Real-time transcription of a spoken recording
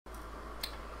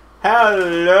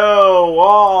Hello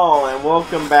all and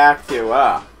welcome back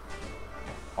to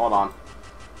hold on.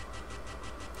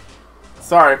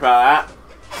 Sorry about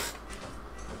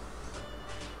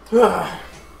that.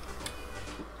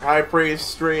 HighPriest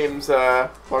streams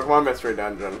Pokemon Mystery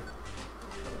Dungeon.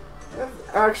 It's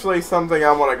actually something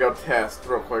I want to go test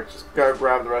real quick. Just go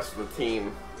grab the rest of the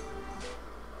team.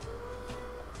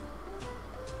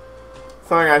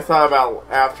 Something I thought about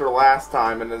after last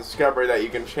time and the discovery that you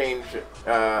can change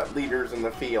leaders in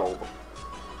the field.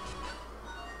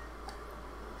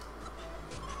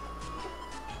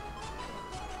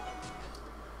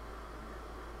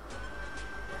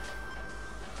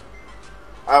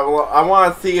 I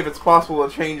want to see if it's possible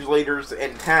to change leaders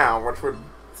in town, which would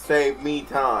save me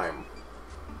time.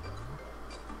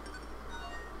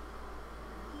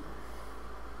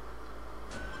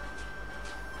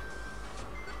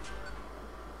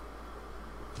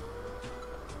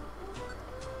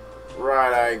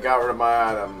 Right, I got rid of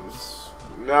my items.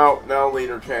 No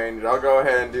leader change. I'll go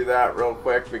ahead and do that real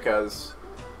quick because...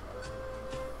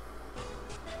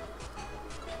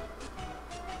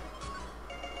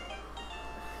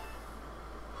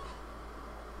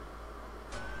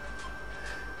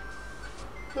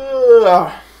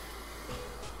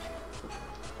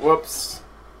 Whoops.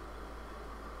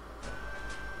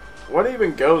 What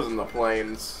even goes in the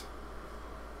plains?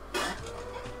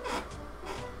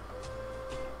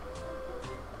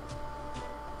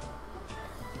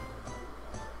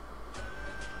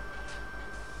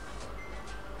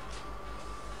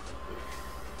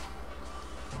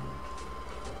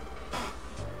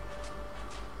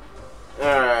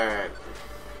 Alright.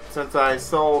 Since I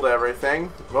sold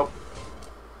everything, well,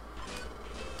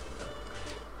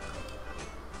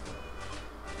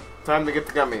 time to get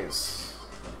the gummies.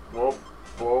 Whoop,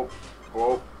 whoop,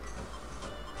 whoop.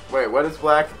 Wait, what is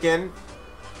black again?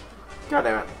 God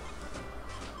damn it.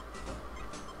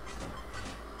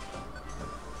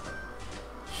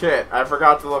 Shit, I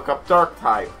forgot to look up dark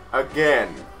type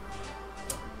again.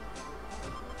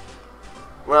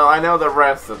 Well, I know the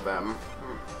rest of them.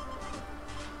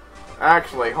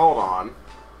 Actually, hold on.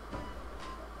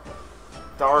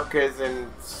 Dark isn't...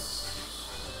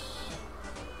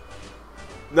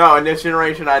 No, in this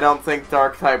generation, I don't think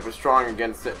Dark type was strong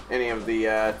against any of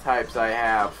the types I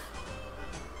have.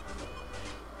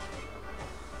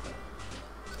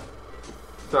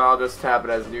 So I'll just tap it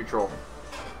as neutral.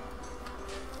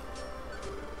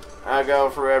 I'll go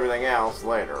through everything else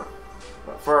later.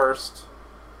 But first,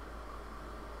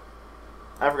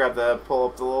 I forgot to pull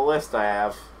up the little list I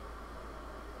have.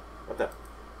 What the?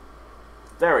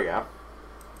 There we go.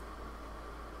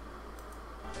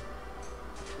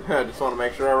 I just want to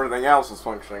make sure everything else is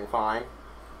functioning fine.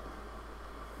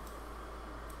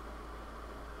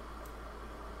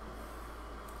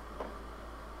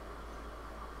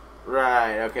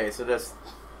 Right, okay, so just...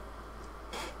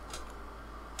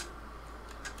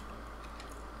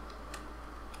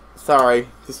 Sorry,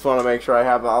 just want to make sure I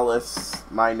have all this,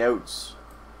 my notes,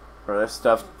 for this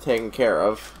stuff taken care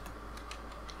of.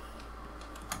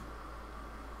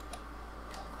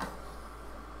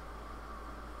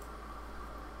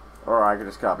 Or I could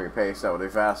just copy and paste, that would be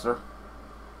faster.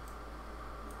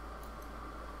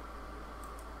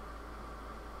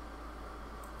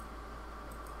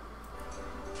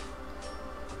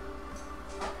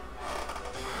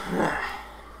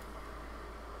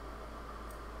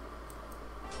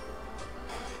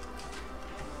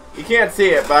 You can't see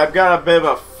it, but I've got a bit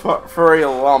of a furry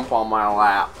lump on my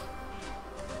lap.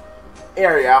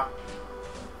 Area.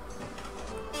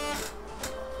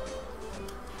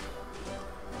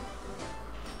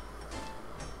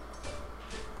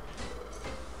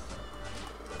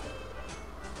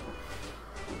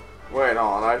 Wait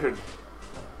on, I should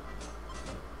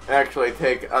actually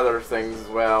take other things as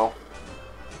well.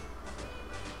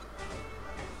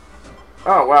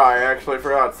 Oh wow, I actually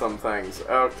forgot some things.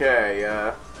 Okay,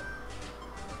 a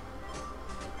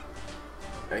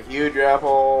huge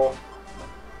apple,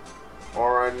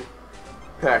 orange,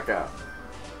 P.E.K.K.A.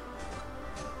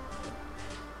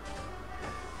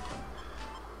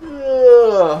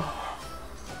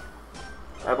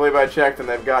 I believe I checked and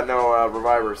they've got no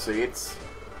reviver seats.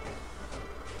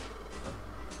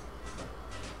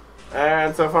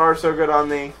 And so far, so good on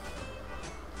the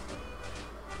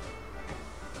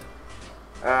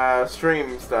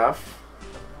stream stuff.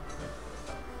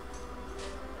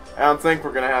 I don't think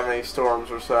we're going to have any storms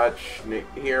or such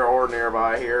here or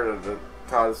nearby here to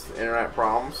cause internet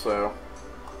problems, so...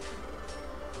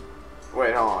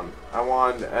 Wait, hold on. I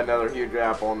want another huge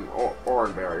apple and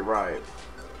orangeberry, right.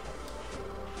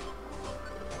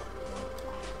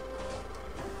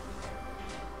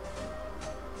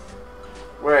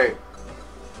 Wait.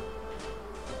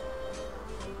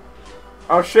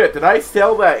 Oh shit, did I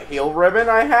steal that heal ribbon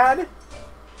I had?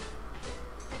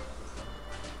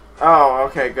 Oh,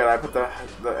 okay, good. I put the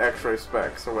X-ray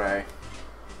specs away.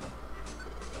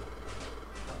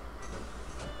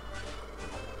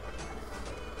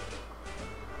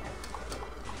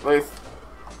 At least.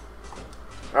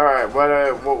 All right.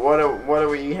 What do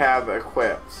we have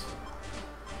equipped?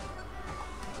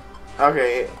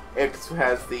 Okay, X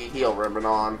has the heal ribbon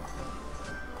on.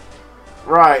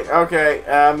 Right. Okay.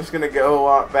 I'm just gonna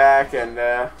go back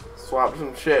and swap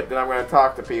some shit. Then I'm gonna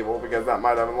talk to people because that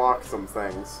might unlock some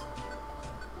things.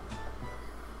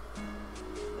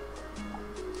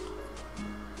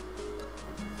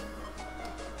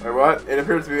 Wait, what? It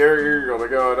appears to be very illegal to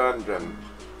go a dungeon.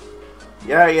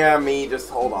 Yeah, me.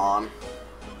 Just hold on.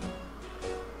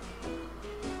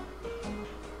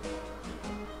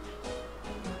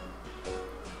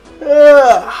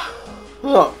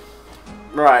 Oh.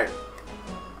 Right.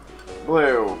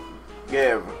 Blue.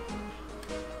 Give.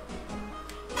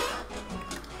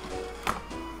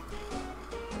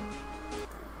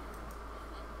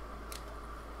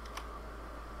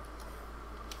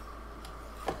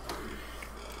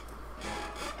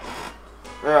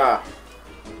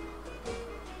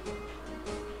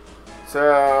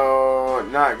 So,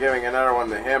 not giving another one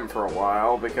to him for a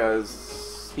while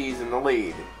because he's in the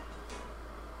lead.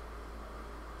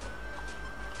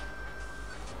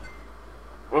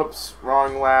 Whoops,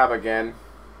 wrong lab again.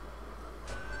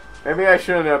 Maybe I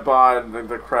shouldn't have bought the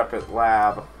decrepit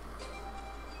lab.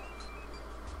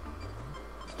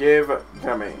 Give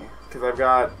to me, because I've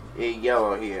got a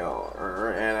yellow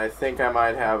healer, and I think I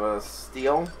might have a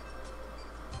steel.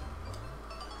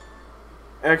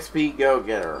 XP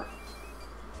go-getter.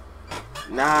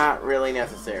 Not really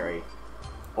necessary.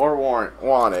 Or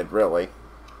wanted, really.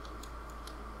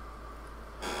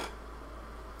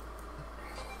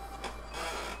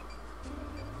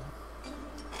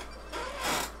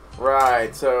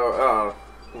 Right, so, oh,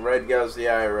 red goes the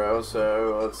Iroh,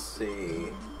 so let's see.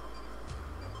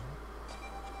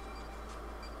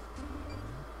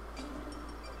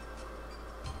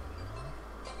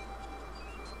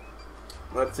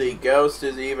 Let's see, Ghost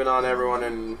is even on everyone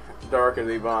and Dark is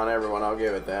even on everyone. I'll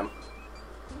give it them.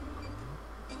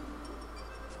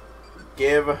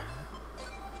 Give.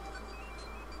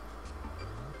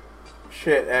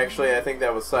 Shit, actually, I think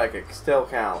that was Psychic. Still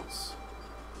counts.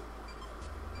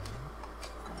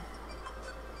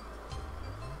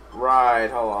 Right,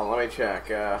 hold on, let me check.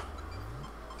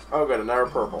 Oh, good, another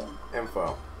purple.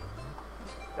 Info.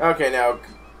 Okay, now,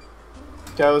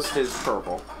 Ghost is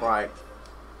purple. Right.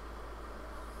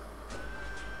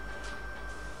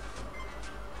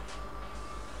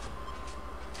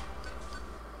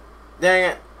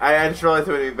 Dang it. I just realized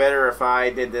it would be better if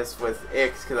I did this with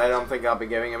Ix, because I don't think I'll be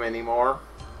giving him any more.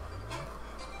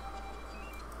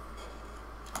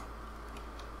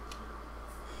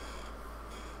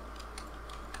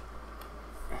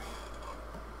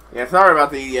 Yeah, sorry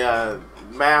about the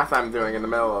math I'm doing in the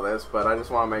middle of this, but I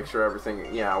just want to make sure everything,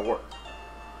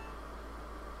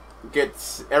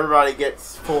 everybody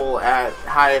gets full at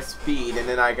highest speed, and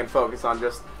then I can focus on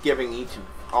just giving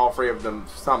all three of them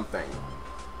something.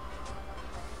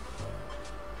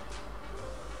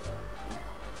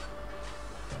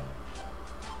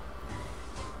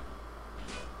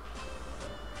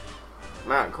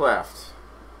 Mount Cleft.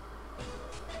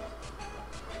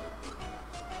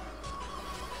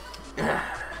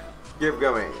 Give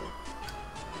going.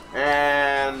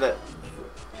 And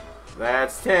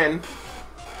that's 10.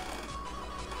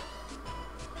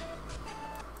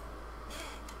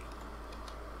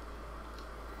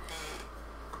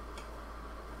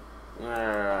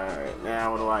 Alright,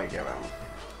 now what do I give him?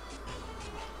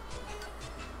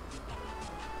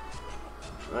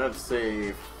 Let's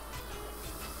see.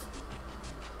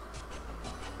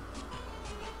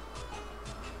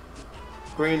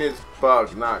 Green is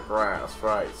bug, not grass,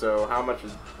 right? So how much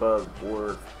is bug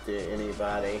worth to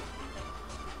anybody?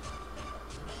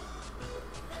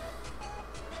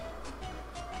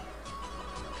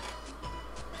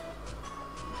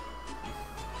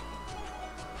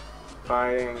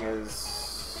 Fighting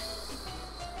is...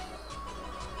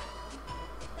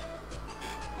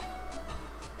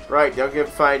 Right, don't give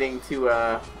fighting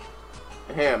to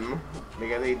him,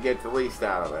 because he'd get the least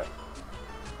out of it.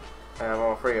 Out of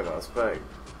all three of us, but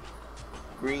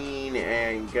Green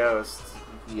and Ghost,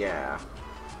 yeah.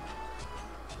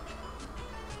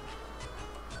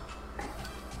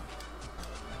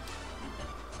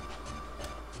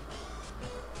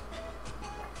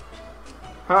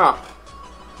 Huh.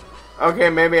 Okay,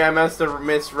 maybe I must have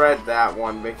misread that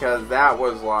one, because that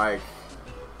was like...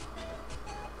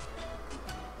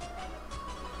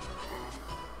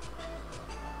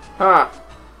 Huh.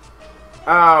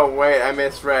 Oh, wait, I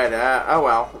misread. Oh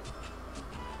well.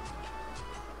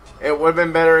 It would have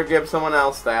been better to give someone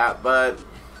else that, but...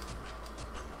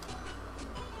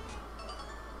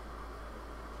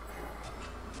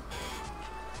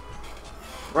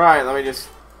 Right, let me just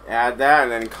add that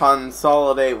and then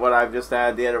consolidate what I've just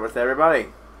added with everybody.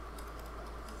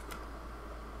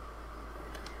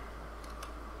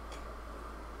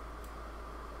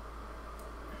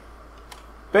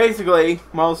 Basically,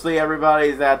 mostly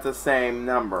everybody's at the same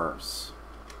numbers.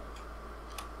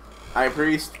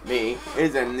 HighPriest, me,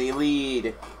 is in the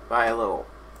lead by a little.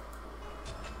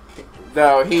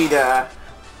 Though he'd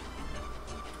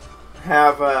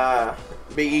have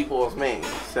be equal as me,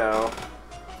 so...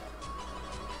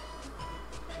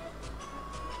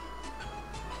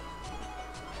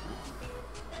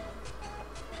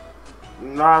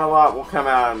 Not a lot will come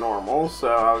out of normal,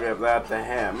 so I'll give that to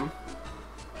him.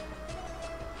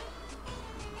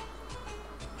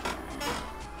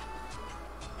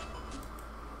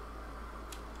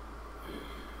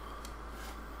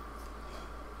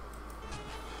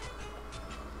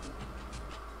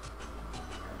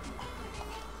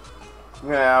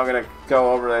 Yeah, I'm gonna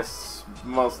go over this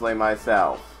mostly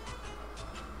myself.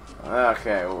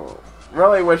 Okay, well,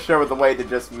 really wish there was a way to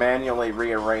just manually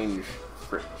rearrange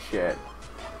shit.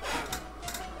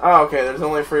 Oh, okay, there's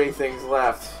only 3 things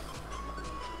left.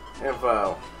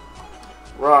 Info.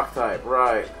 Rock type,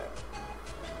 right.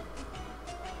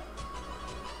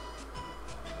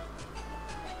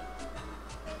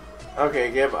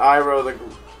 Okay, give Iroh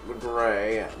the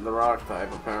gray, the rock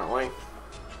type, apparently.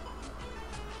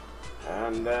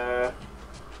 And,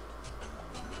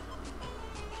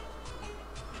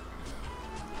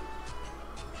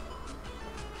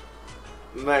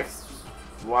 next,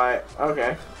 why,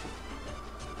 okay.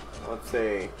 Let's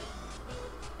see.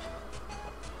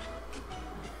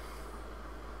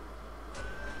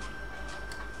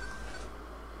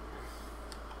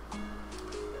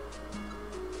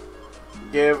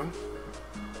 Give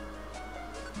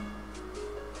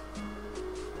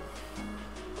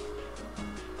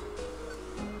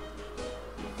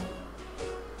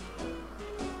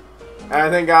I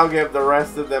think I'll give the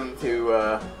rest of them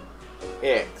to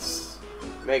X.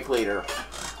 Make leader.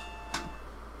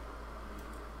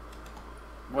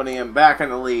 Putting him back in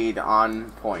the lead on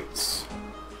points.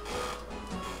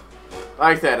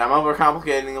 Like I said, I'm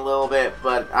overcomplicating a little bit,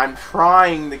 but I'm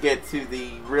trying to get to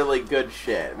the really good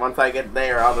shit. Once I get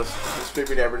there, I'll just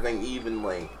distribute everything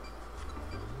evenly.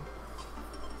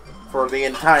 For the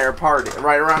entire party.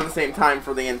 Right around the same time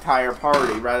for the entire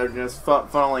party, rather than just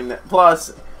funneling that.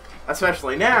 Plus,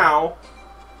 especially now,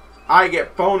 I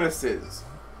get bonuses.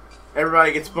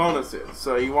 Everybody gets bonuses,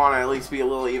 so you want to at least be a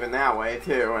little even that way,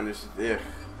 too, and just,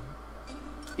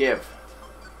 give.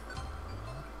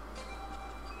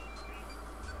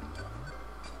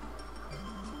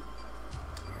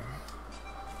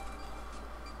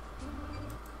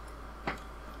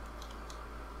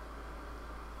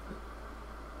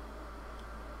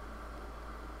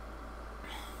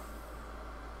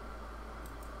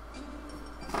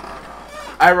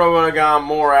 I really would have gotten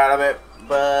more out of it,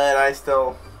 but I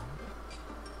still...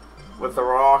 with the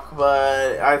rock,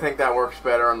 but I think that works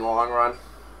better in the long run.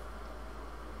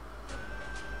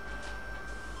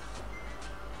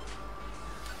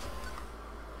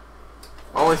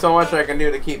 Only so much I can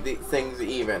do to keep the things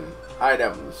even.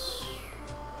 Items.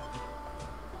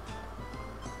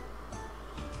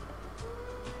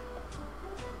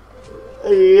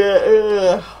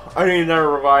 Yeah, I need another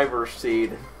reviver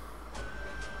seed.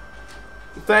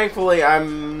 Thankfully,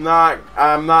 I'm not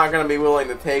gonna be willing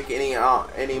to take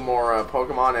any more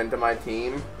Pokemon into my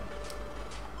team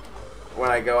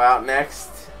when I go out next.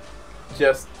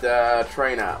 Just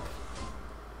train up.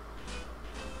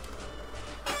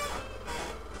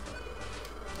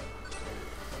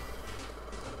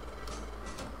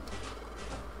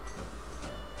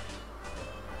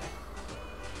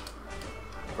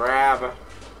 Grab.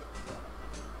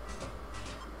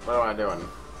 What am I doing?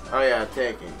 Oh yeah,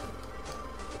 taking.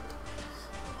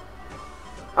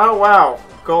 Oh wow,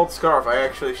 gold scarf. I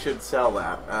actually should sell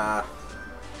that.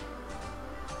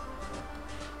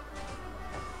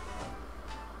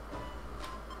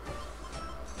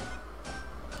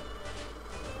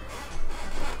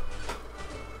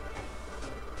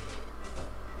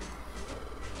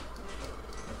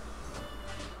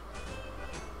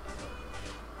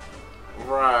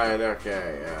 Right,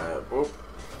 okay. Whoop.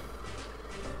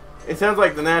 It sounds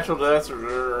like the natural desert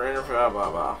or blah blah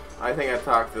blah. I think I've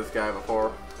talked to this guy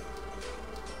before.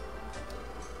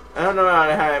 I don't know how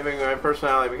having my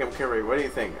personality become curvy. What do you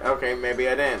think? Okay, maybe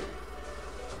I didn't.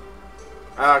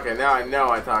 Okay, now I know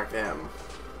I talked to him.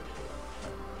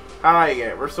 high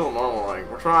yet. We're still normal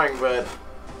rank. We're trying, but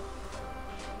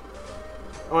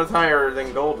what's higher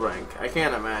than gold rank? I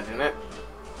can't imagine it.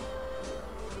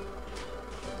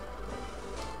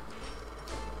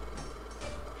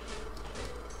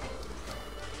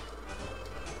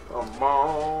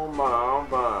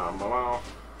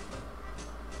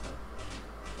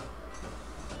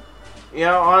 You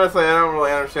know, honestly, I don't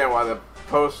really understand why the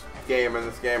post game in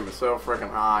this game is so freaking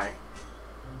high.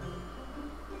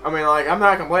 I mean, like, I'm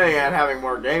not complaining at having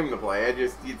more game to play. I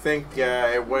just, you'd think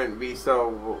it wouldn't be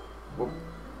so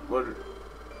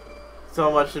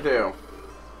much to do.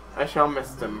 I shall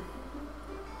miss them.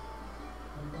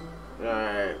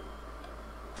 Alright.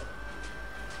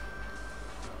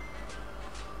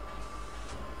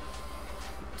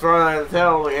 As far as I can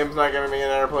tell, the game's not giving me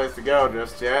another place to go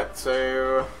just yet,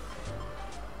 so...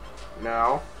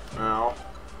 No. No.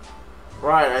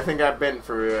 Right, I think I've been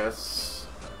through this.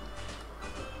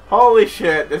 Holy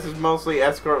shit, this is mostly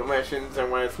escort missions,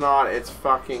 and when it's not, it's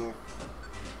fucking...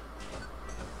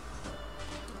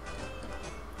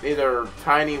 either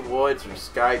tiny woods or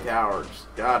sky towers.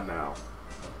 God, no.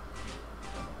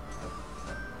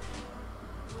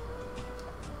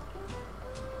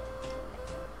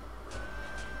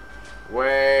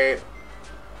 Wait.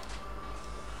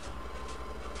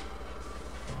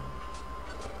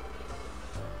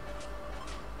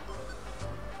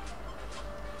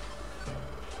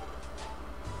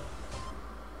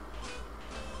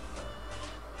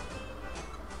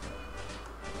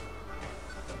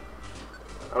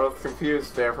 I was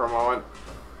confused there for a moment.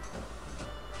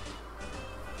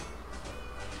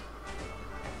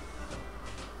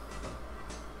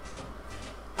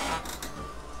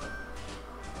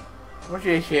 What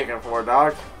you shaking for,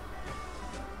 dog?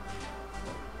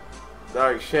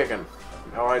 Dog's shaking.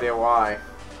 No idea why.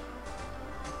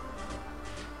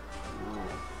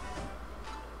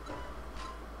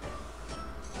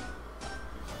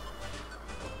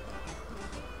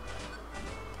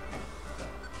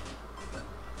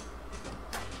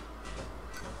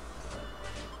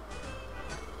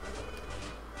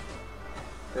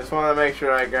 Just want to make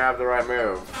sure I grab the right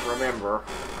move. Remember.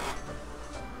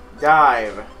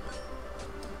 Dive.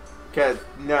 Because,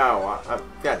 no. God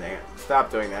dang it.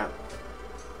 Stop doing that.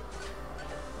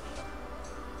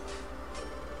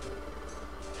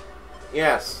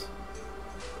 Yes.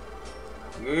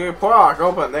 Block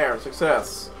open there.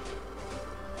 Success.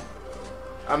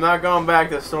 I'm not going back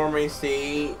to Stormy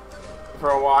Sea for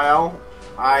a while.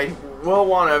 I will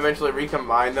want to eventually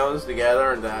recombine those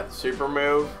together in that super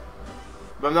move.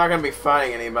 But I'm not going to be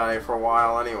fighting anybody for a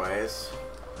while anyways.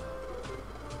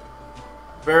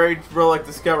 Buried relic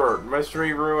discovered.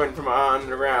 Mystery ruin from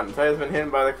underground. The site has been hidden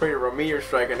by the crater of a meteor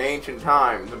strike in ancient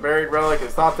times. The buried relic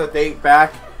is thought to date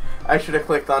back. I should have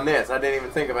clicked on this. I didn't even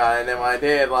think about it. And then when I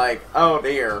did, like, oh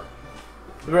dear.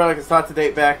 The relic is thought to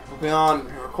date back beyond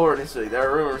recorded history. There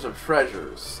are rumors of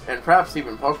treasures. And perhaps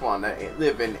even Pokemon that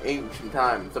live in ancient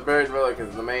times. The buried relic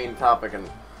is the main topic in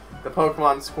the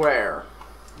Pokemon Square.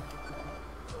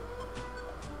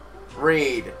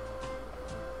 Read.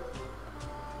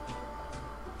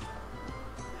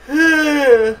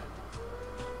 The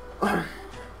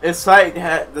site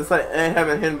had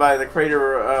been hidden by the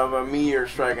crater of a meteor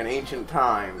strike in ancient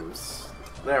times.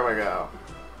 There we go.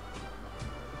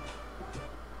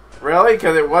 Really?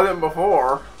 Because it wasn't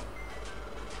before.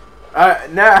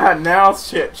 Now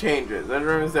shit changes. There's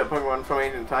rumors that Pokemon from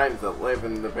ancient times that live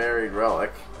in the buried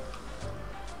relic.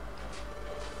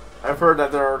 I've heard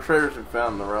that there are treasures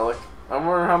found in the relic. I'm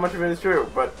wondering how much of it is true,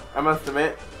 but I must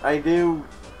admit, I do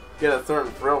get a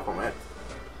certain thrill from it.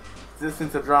 It's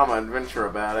just a drama adventure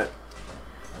about it.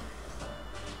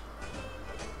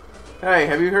 Hey,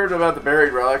 have you heard about the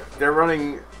buried relic? They're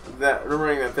rumoring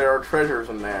that there are treasures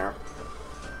in there.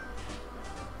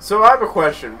 So I have a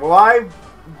question. Will I,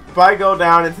 if I go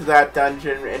down into that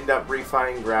dungeon, end up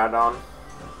re-fighting Groudon?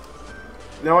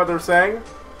 You know what they're saying?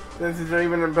 This is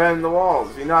even embedded in the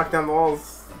walls. If you knock down the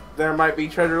walls, there might be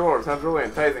treasure lore. Sounds really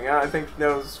enticing. I think she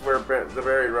knows where the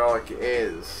buried relic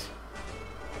is.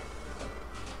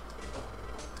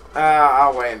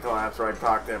 I'll wait until after I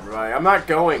talk to everybody. I'm not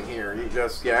going here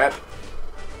just yet.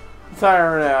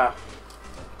 Sorry,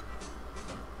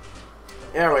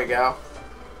 there we go.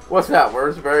 What's that?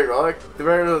 Where's the buried relic? The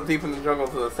buried relic is deep in the jungle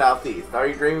to the southeast. Are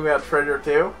you dreaming about treasure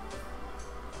too?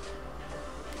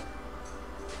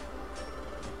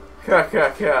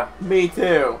 Me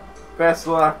too. Best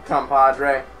luck,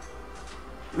 compadre.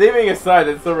 Leaving aside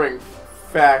the sobering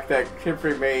fact that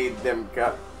Kipri made them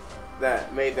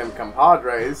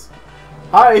compadres,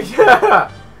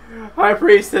 HighPriest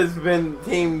has been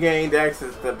team gained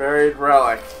access to the buried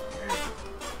relic.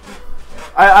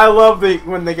 I love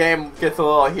when the game gets a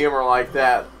little humor like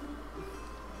that.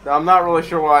 I'm not really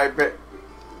sure why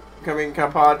Becoming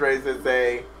Compadres is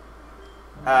a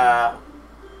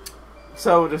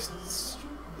so just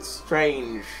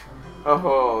strange.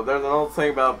 Oh, there's an old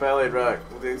thing about belly drug.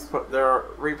 There are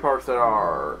reports that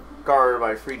are guarded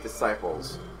by free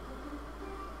disciples.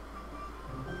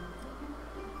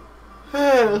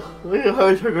 We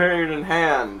hold a grenade in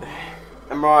hand.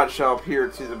 A mod shall appear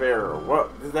to the bearer.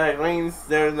 What does that mean?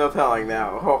 There's no telling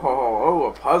now. Ho ho ho! Oh,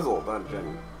 a puzzle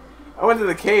dungeon. I went to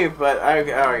the cave, but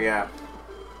oh yeah.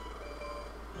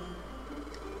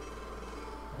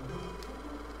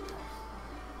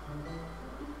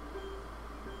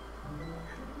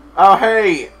 Oh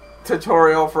hey,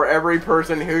 tutorial for every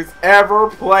person who's ever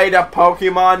played a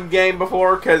Pokemon game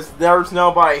before, because there's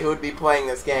nobody who would be playing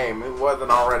this game who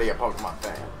wasn't already a Pokemon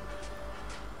fan.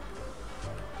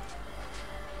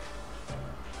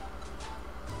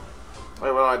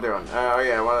 Wait, what am I doing? Oh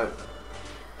yeah, what?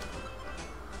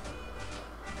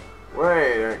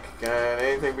 Wait, can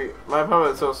anything be? My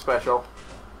opponent is so special.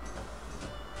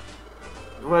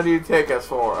 What do you take us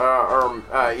for?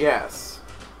 Yes.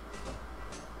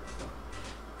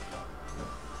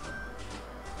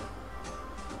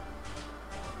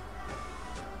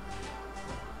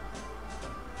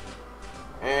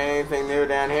 Anything new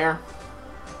down here?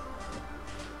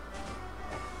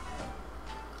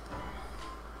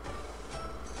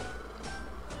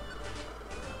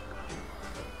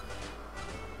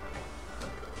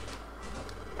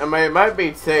 I mean, it might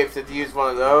be safe to use one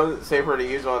of those, safer to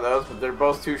use one of those, but they're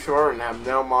both too short and have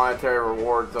no monetary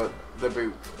rewards on the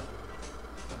boot.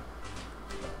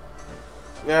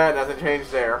 Yeah, nothing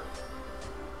changed there.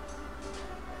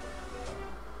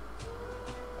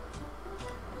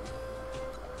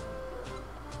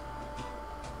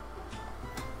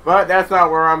 But that's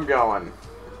not where I'm going.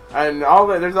 And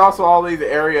there's also all these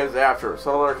areas after.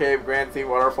 Solar Cave, Grand Sea,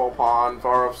 Waterfall Pond,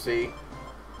 Far Off Sea.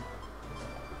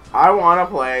 I want to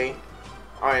play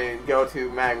and go to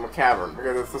Magma Cavern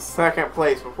because it's the second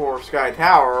place before Sky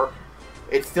Tower.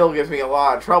 It still gives me a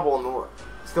lot of trouble in the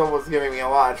was giving me a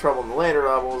lot of trouble in the later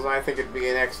levels, and I think it'd be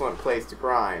an excellent place to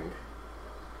grind.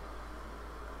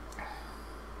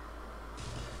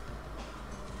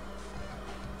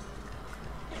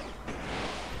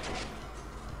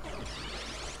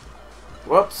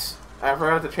 Whoops! I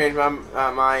forgot to change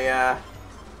my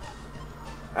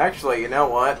Actually, you know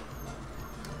what?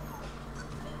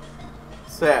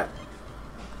 Set.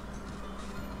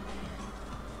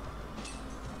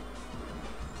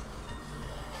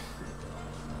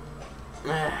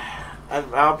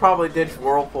 I'll probably ditch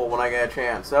Whirlpool when I get a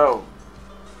chance. Oh.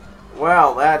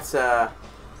 Well, that's, yeah,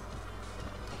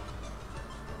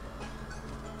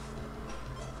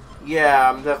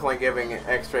 I'm definitely giving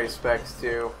X-ray specs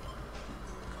to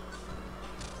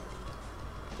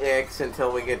X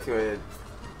until we get to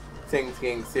things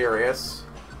getting serious.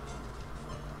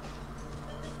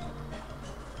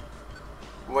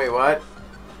 Wait, what?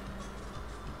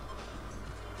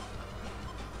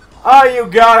 Oh, you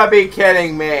gotta be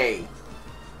kidding me!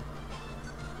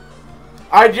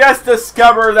 I just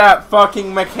discovered that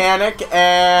fucking mechanic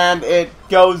and it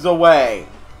goes away.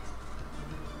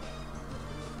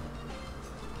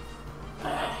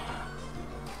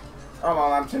 Hold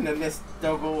on, I'm turning this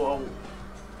double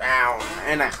down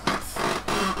and out.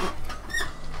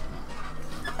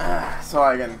 So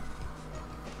I can.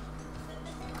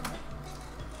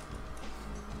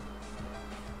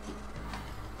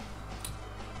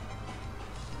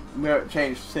 I'm gonna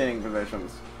change sitting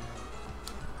positions.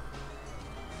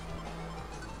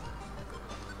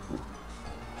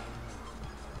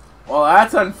 Well,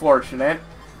 that's unfortunate.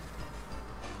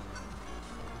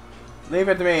 Leave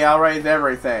it to me, I'll raise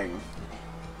everything.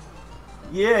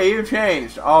 Yeah, you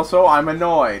changed. Also, I'm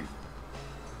annoyed.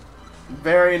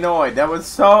 Very annoyed. That was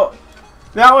so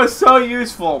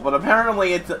useful, but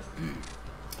apparently it's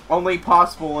only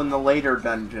possible in the later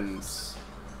dungeons.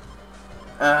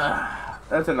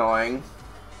 That's annoying.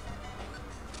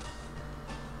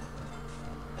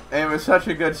 And it was such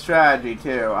a good strategy,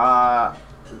 too. I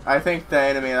think the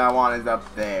enemy that I want is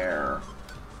up there.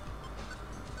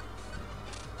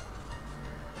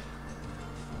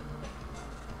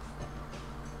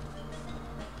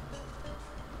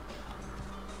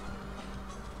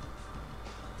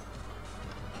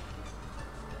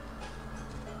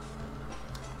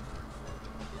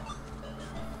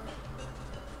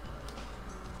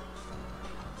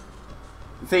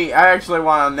 See, I actually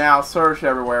want to now search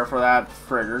everywhere for that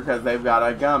frigger because they've got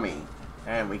a gummy.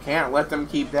 And we can't let them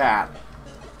keep that.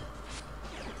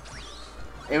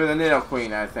 It was a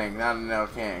Nidoqueen, I think, not a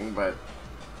Nidoking, but...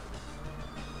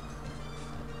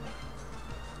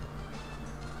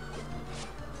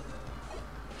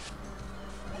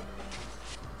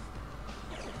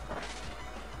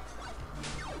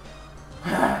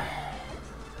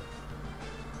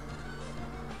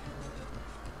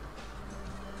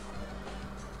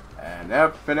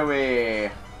 Up and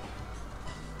away.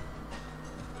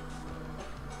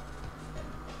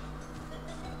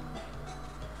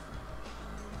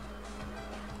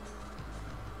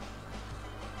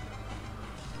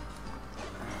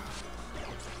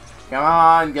 Come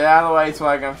on, get out of the way so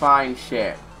I can find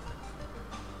shit.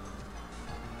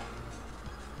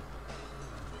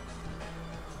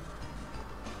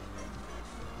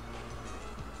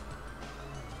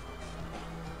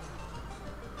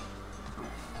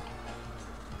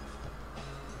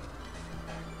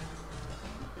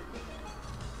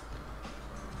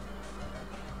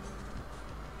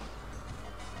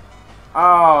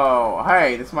 Oh,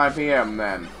 hey, this might be him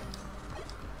then.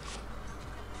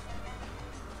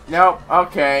 Nope,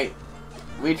 okay.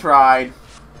 We tried.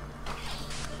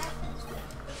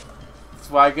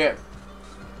 So I get...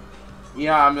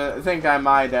 Yeah, I think I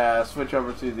might switch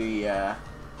over to the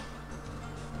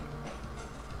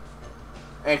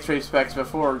X-ray specs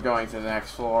before going to the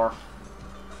next floor.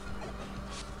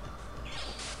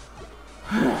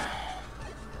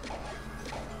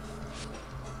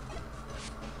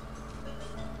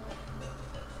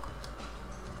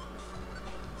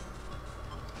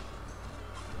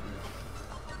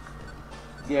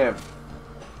 Give.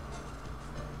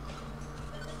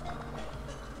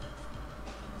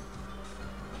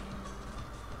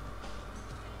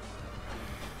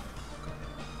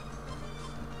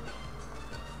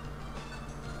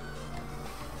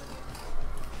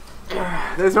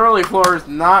 This early floor is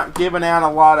not giving out a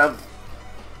lot of...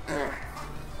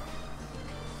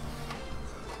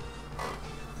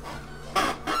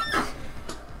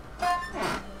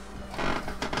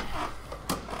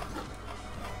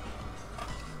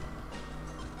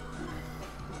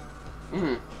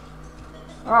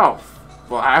 Oh,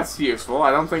 well that's useful.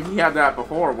 I don't think he had that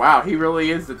before. Wow, he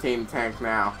really is the team tank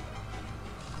now.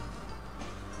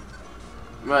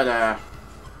 But,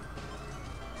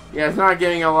 yeah, it's not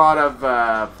getting a lot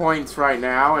of points right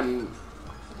now, and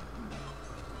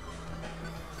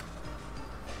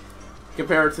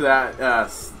compared to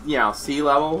that, you know, sea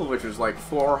level, which was like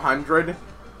 400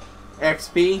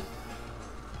 XP.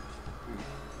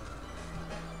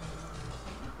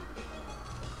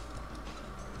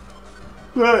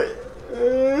 But,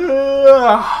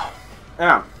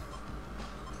 yeah.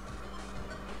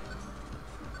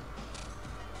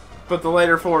 But the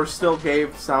later floors still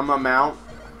gave some amount.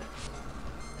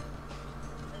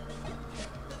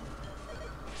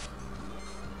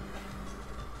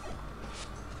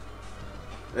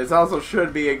 This also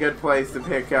should be a good place to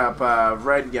pick up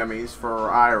red gummies for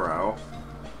Iroh.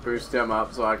 Boost him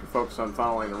up so I can focus on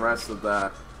following the rest of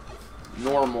the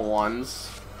normal ones.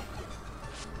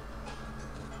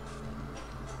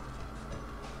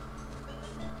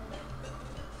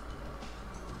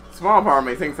 Small part of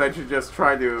me thinks I should just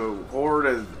try to hoard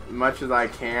as much as I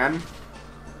can.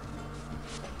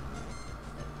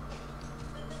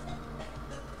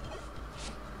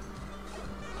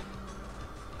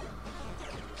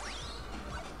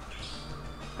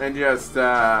 And just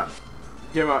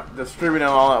distribute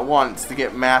them all at once to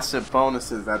get massive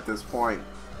bonuses at this point.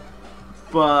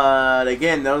 But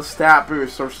again, those stat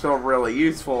boosts are still really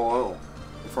useful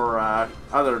for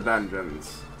other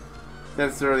dungeons,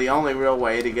 since they're the only real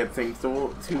way to get things to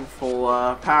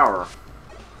full power.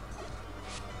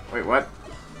 Wait, what?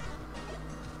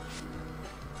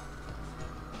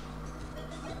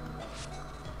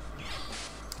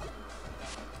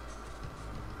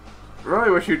 I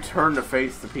really wish you'd turn to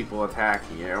face the people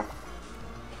attacking you.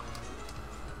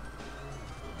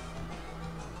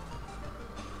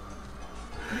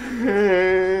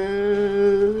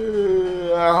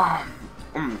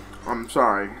 I'm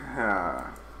sorry.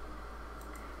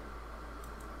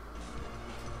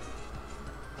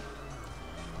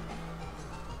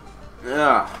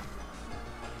 Yeah.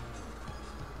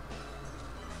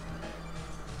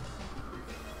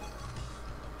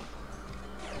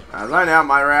 Right now,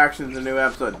 my reaction to the new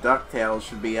episode of DuckTales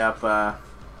should be up,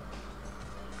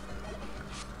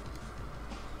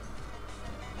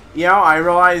 You know, I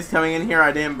realized coming in here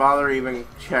I didn't bother even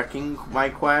checking my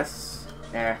quests.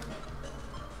 And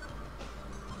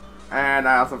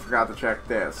I also forgot to check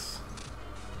this.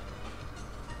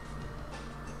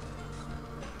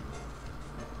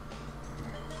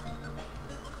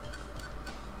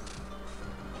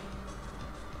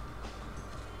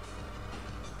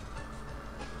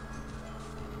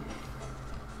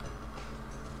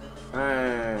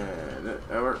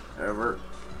 Over.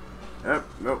 Yep,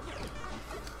 nope.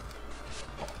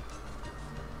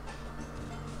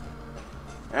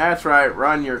 That's right,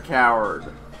 run, you coward.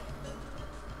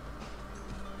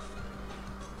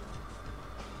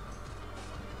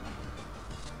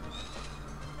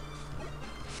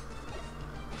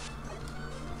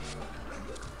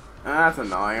 That's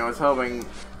annoying. I was hoping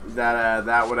that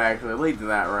that would actually lead to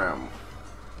that room.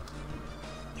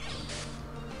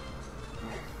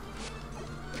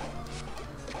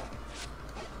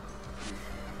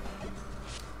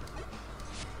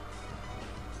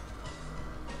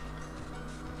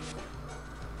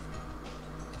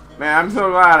 Man, I'm so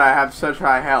glad I have such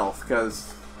high health,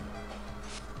 because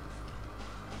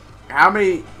how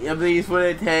many of these would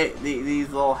it take, these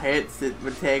little hits it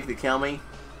would take to kill me?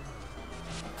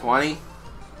 20?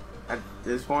 At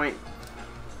this point?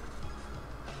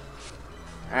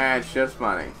 And it's just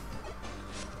money.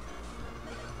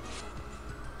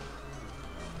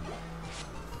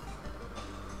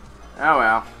 Oh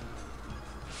well.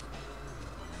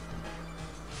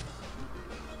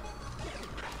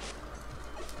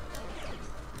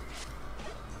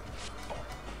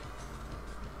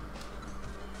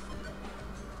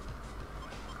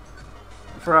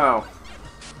 Bro.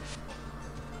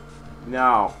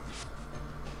 No.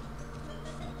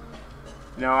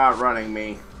 No outrunning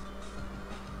me.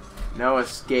 No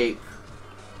escape.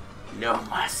 No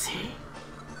mercy.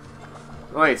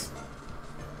 At least,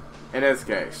 in this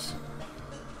case.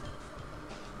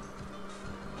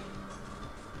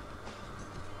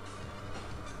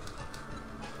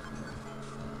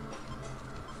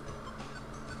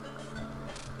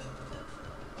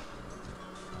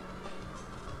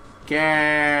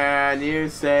 Can you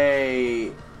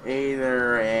say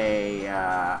either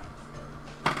a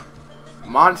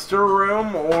monster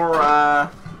room or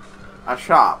a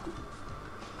shop?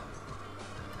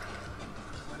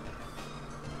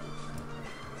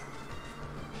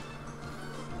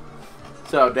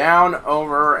 So down,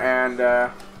 over, and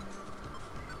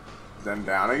then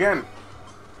down again.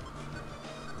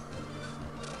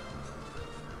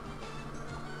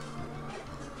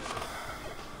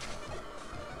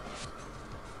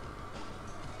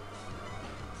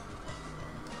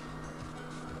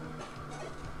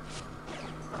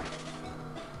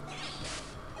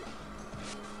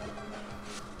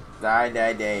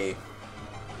 Die.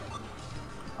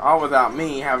 All without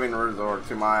me having to resort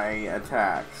to my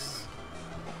attacks.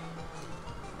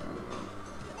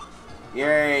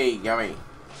 Yay, yummy.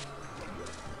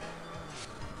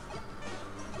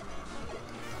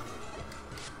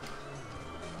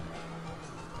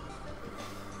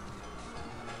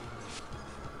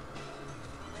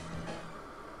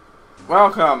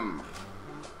 Welcome.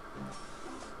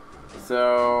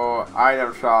 So,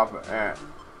 item shop,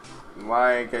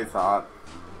 like I thought.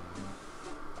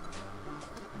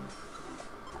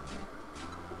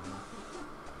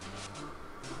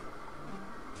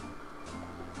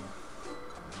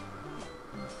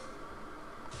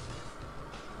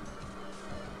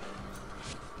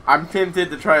 I'm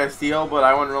tempted to try to steal, but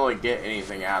I wouldn't really get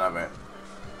anything out of it.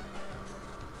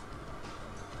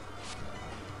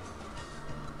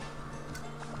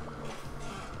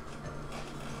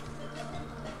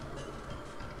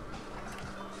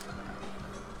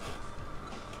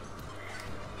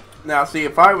 Now, see,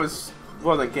 if I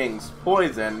wasn't King's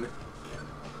poisoned,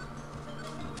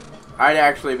 I'd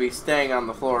actually be staying on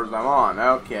the floors I'm on.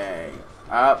 Okay.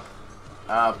 Up,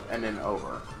 and then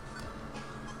over.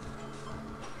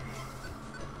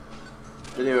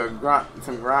 To do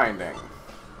some grinding.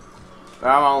 But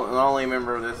I'm the only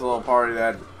member of this little party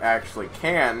that actually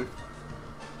can.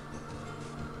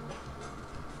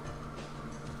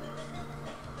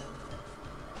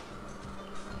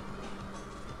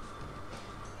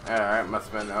 Alright, must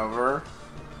have been over.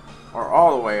 Or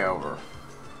all the way over.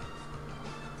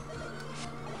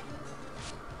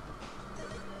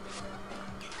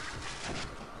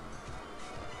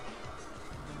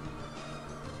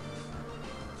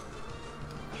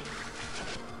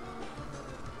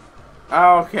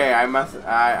 Okay,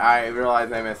 I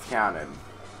realized I miscounted.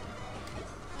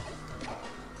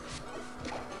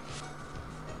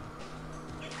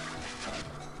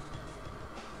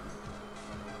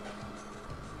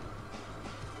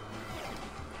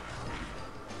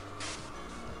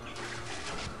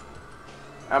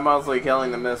 I'm mostly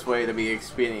killing them this way to be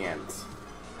expedient.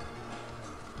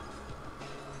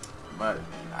 But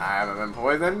I haven't been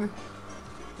poisoned,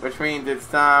 which means it's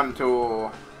time to...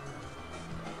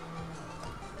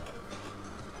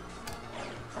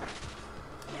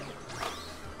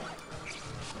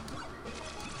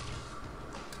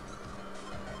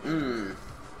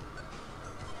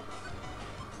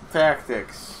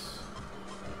 Tactics.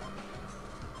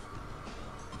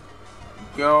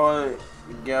 Go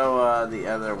the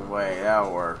other way.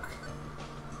 That'll work.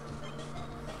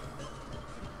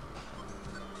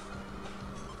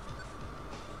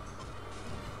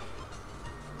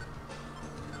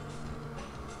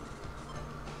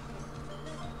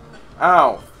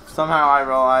 Oh, somehow I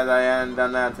realized I hadn't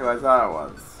done that until I thought it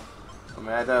was. I mean,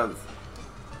 it does.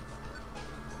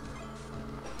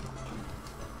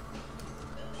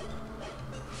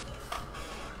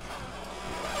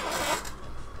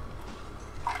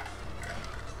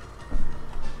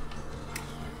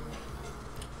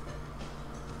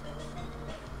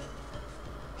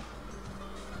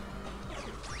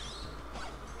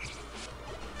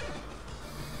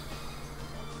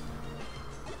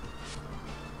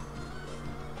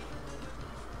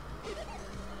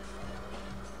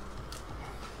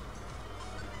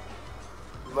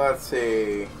 Let's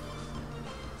see.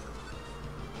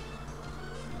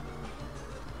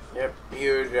 Yep,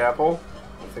 huge apple.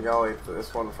 I think I'll eat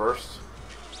this one first.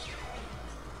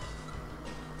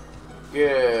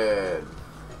 Good.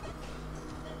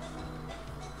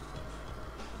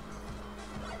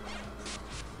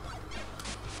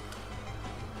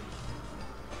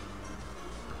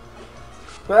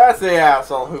 So that's the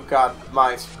asshole who got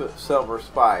my silver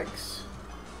spikes.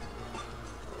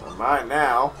 They're mine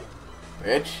now.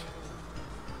 Bitch.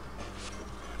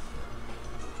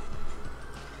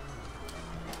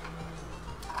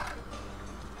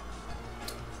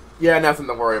 Yeah, nothing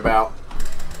to worry about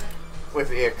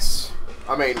with Ix.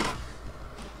 I mean,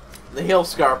 the heal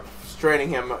scarf straining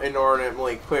him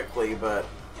inordinately quickly, but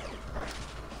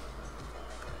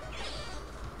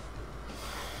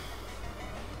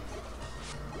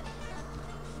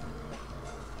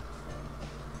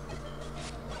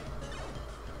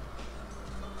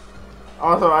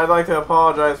also, I'd like to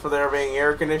apologize for there being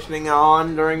air conditioning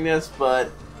on during this,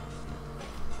 but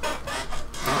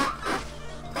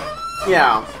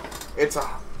yeah, it's a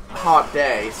hot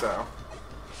day, so.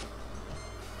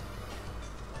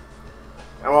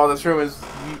 And while this room is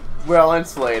well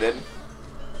insulated,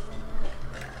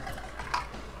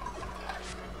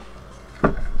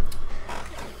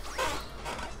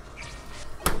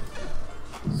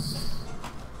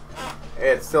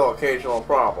 it's still an occasional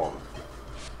problem.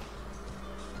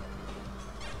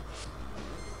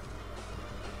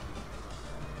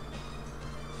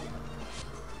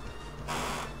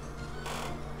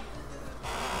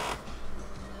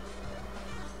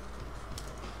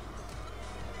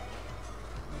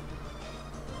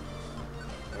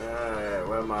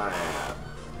 Where am I at?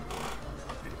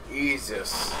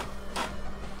 Jesus.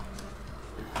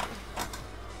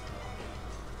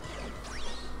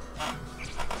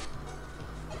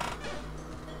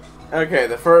 Okay,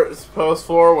 the first post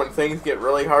floor, when things get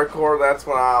really hardcore, that's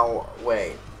when I'll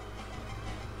wait.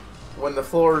 When the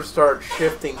floors start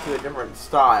shifting to a different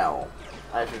style,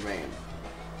 I should mean.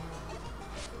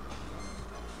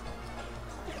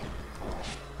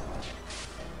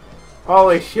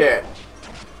 Holy shit.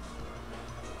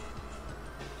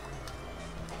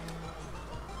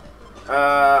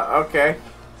 Okay.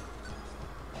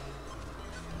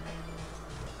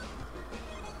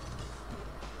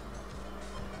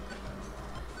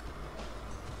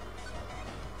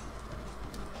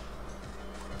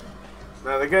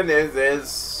 Now the good news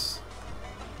is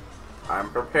I'm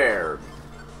prepared.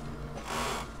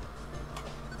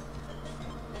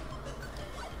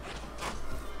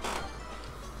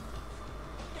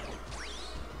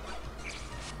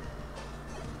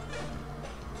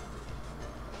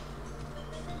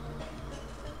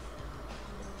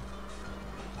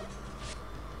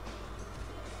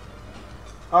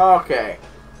 Okay.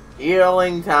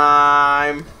 Healing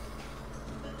time.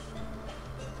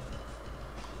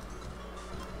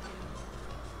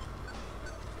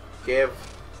 Give.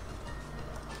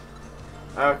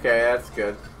 Okay, that's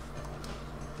good.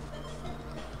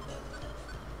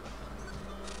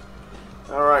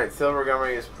 Alright, Silver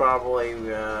Gummy is probably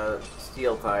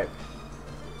Steel type.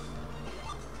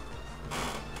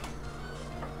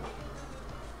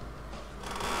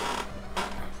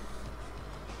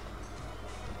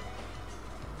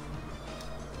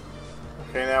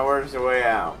 Okay, now where's the way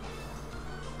out?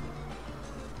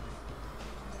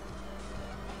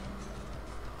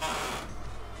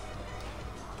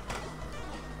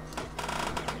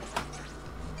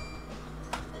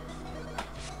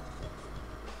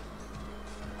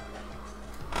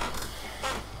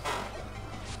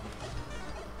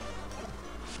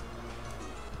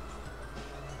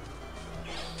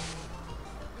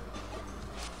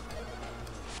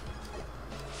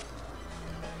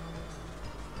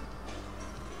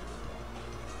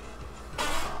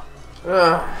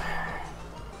 Ugh.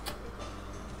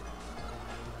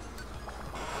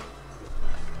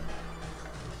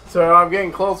 So I'm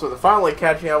getting closer to finally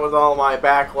catching up with all my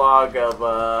backlog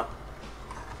of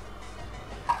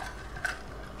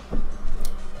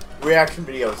reaction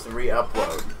videos to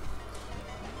re-upload.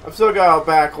 I've still got a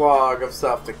backlog of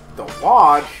stuff to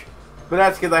watch, But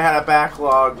that's because I had a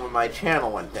backlog when my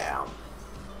channel went down.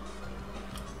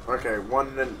 Okay,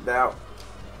 one that.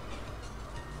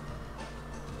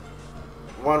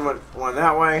 One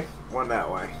that way, one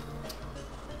that way.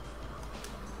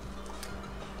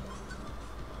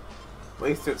 At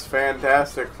least it's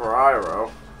fantastic for Iroh.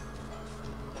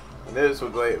 It is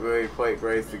with really quite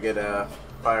great to get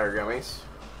fire gummies.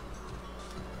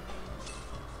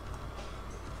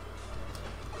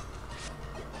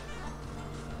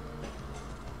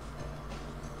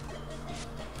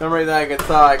 Some reason I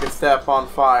thought I could step on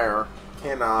fire.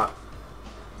 Cannot.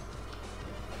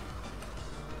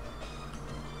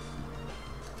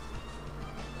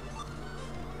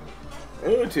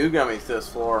 Ooh, 2 gummies to this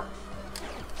floor.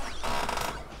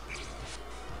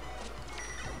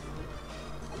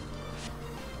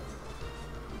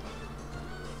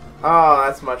 Oh,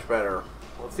 that's much better.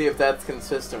 Let's see if that's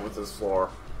consistent with this floor.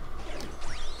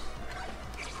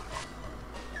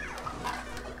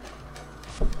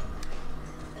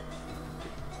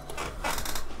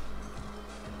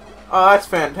 Oh, that's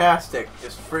fantastic.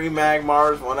 Just free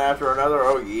Magmars, one after another.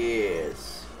 Oh,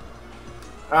 yes.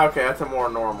 Okay, that's a more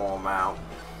normal amount.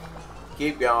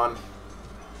 Keep going.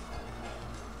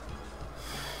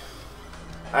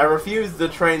 I refuse to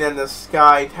train in the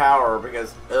Sky Tower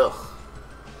because, ugh.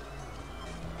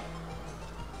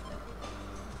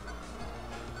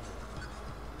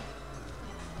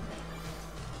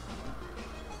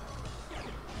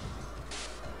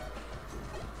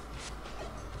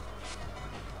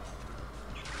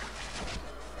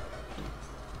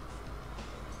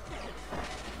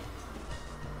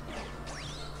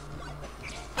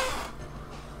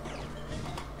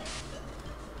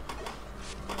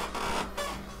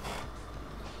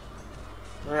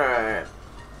 Alright.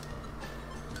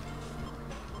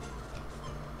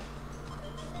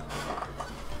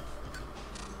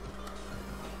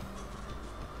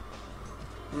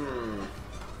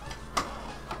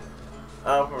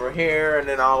 Up over here and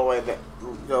then all the way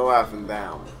go up and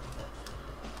down.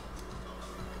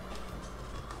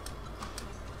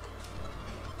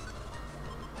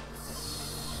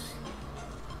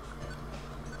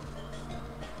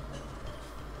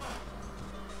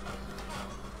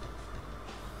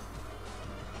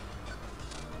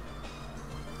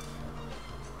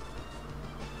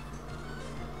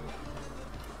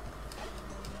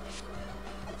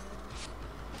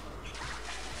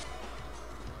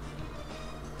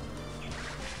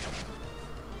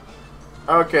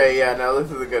 Okay, yeah, now this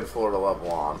is a good floor to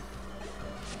level on.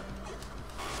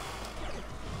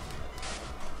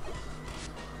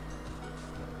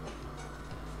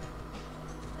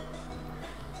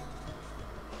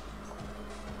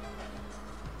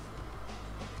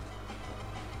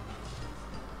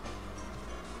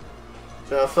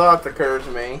 So a thought occurs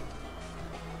to me.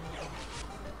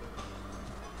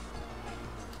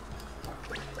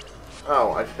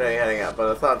 Oh, I should be heading up, but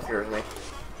a thought occurs to me.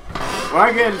 When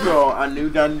I get into a new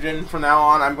dungeon from now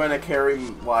on, I'm going to carry,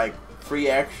 like, 3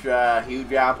 extra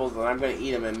huge apples, and I'm going to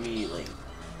eat them immediately.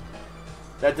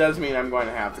 That does mean I'm going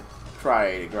to have to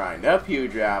try to grind up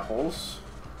huge apples.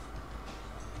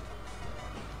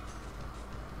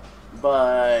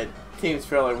 But, seems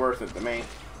fairly worth it to me.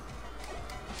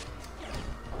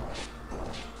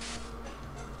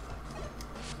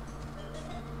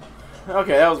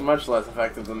 Okay, that was much less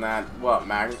effective than that. What,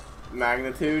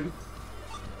 magnitude?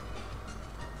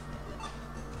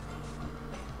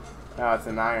 Oh, it's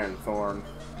an iron thorn.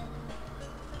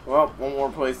 Well, one more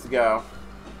place to go.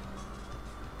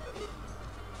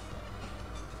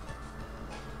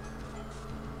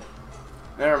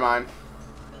 Never mind.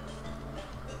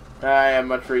 I have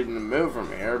much reason to move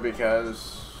from here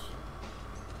because...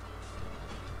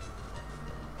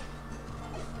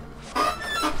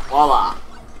 voila!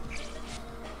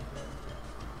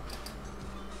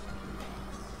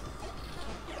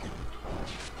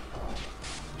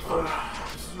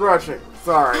 Rushing,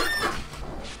 sorry.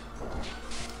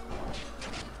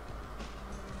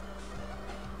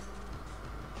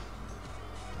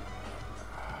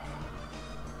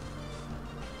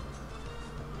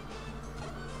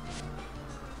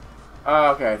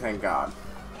 Okay, thank God.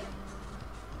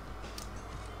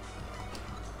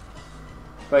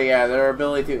 But yeah, their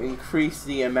ability to increase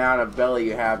the amount of belly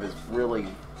you have is really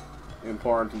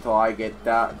important until I get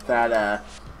that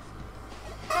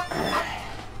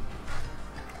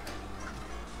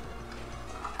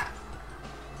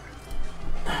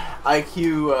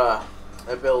IQ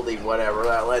ability, whatever,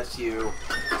 that lets you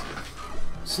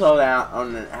slow down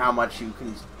on how much you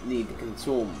need to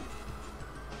consume.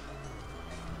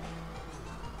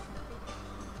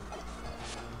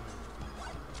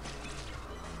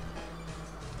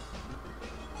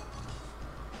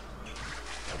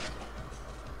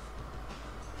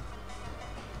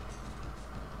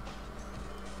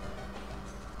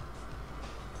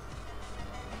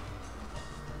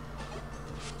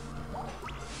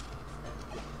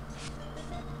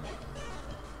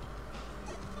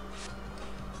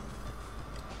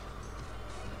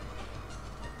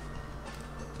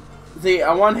 See,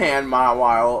 on one hand, my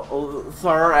wilds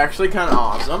are actually kind of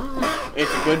awesome.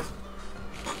 It's a good.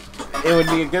 It would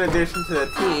be a good addition to the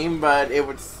team, but it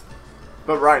would.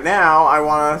 But right now, I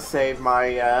want to save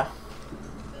my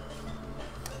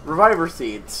Reviver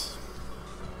seeds.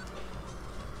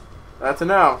 That's a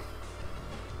no.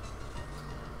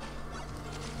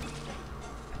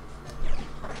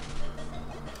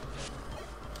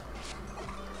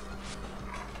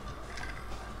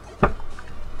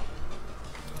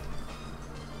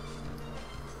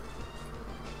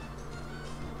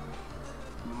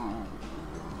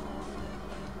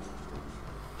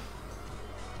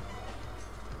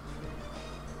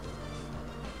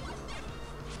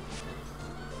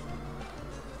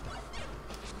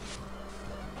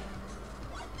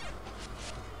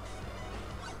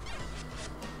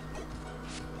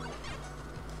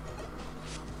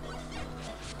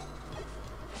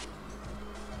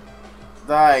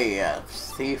 Die,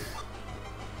 thief.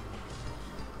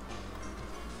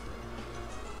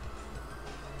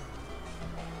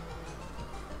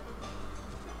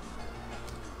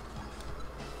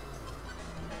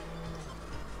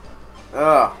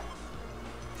 Ugh.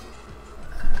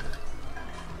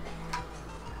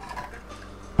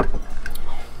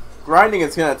 Grinding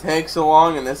is gonna take so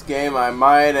long in this game, I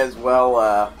might as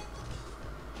well,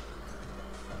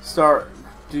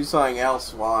 do something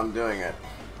else while I'm doing it.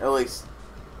 At least,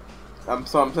 I'm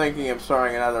thinking of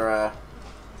starting another,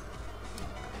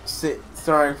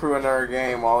 starting through another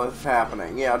game while this is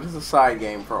happening. Yeah, just a side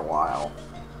game for a while.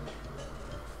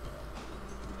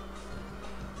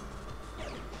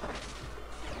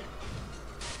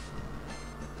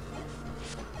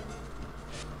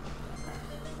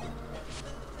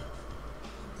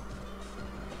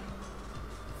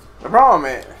 The problem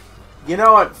is, you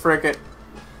know what, frick it.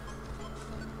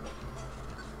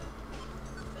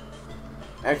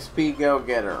 XP Go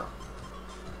Getter.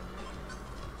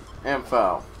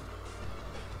 Info.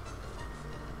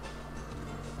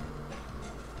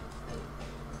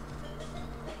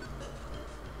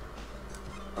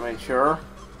 I mean, sure.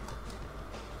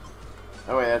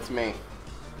 Oh wait, that's me.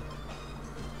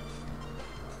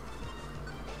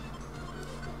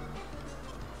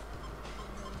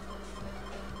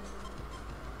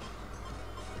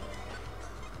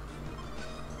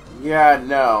 Yeah,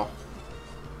 no.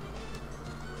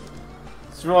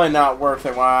 It's really not worth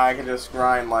it when I can just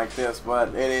grind like this, but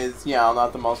it is, you know,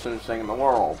 not the most interesting in the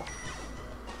world.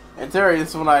 In theory, this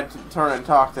is when I turn and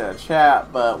talk to the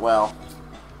chat, but, well.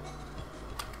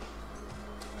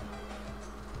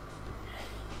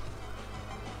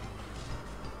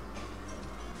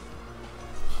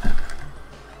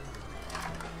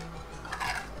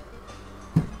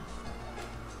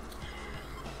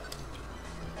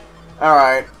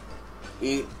 Alright.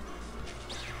 Eat.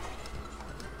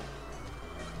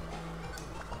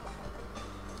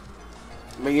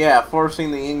 But yeah,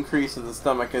 forcing the increase of the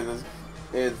stomach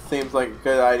it seems like a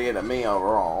good idea to me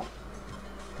overall.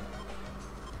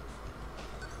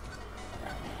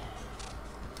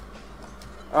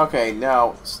 Okay,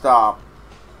 no, stop.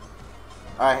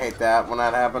 I hate that when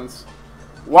that happens.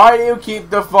 Why do you keep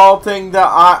defaulting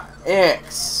to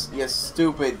X, you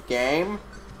stupid game?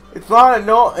 It's not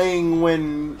annoying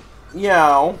when, you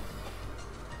know,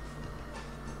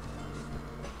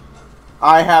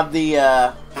 I have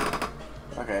the,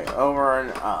 okay, over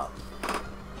and up.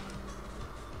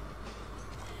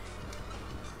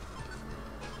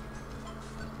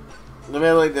 The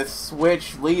ability to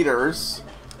switch leaders.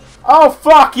 Oh,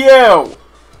 fuck you!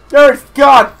 There's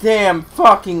goddamn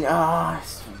fucking,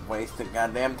 wasting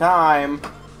goddamn time.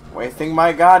 Wasting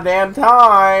my goddamn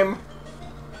time.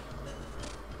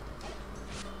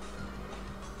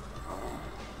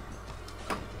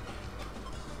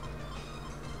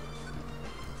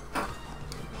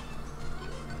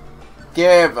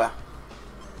 Give.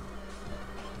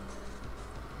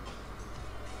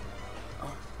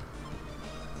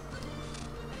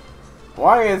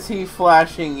 Why is he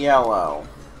flashing yellow?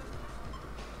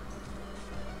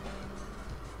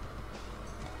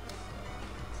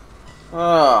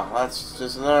 Oh, that's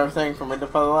just another thing for me to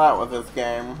puzzle out with this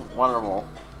game. Wonderful.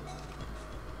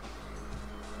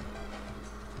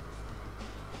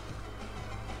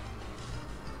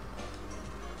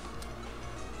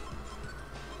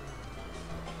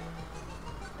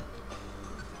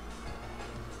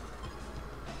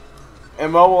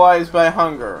 Immobilized by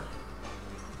hunger.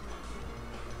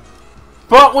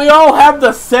 But we all have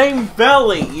the same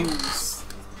belly, you...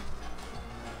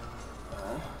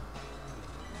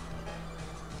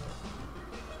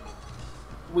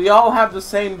 We all have the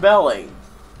same belly.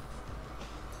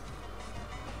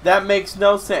 That makes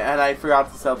no sense. And I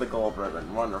forgot to sell the gold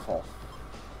ribbon. Wonderful.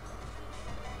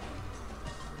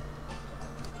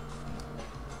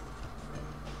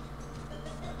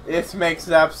 This makes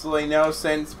absolutely no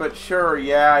sense, but sure,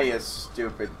 yeah, you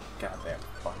stupid goddamn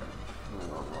fucking...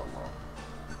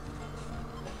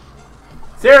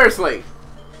 Seriously!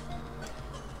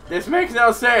 This makes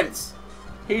no sense!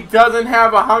 He doesn't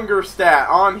have a hunger stat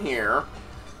on here,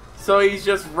 so he's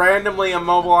just randomly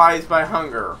immobilized by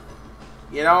hunger.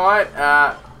 You know what?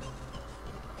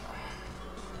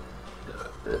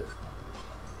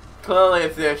 Clearly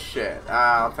it's this shit.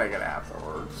 I'll take it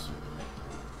afterwards.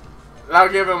 I'll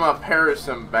give him a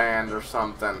Parison band or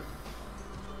something.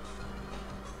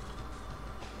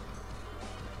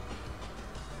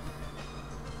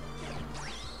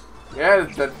 Yeah,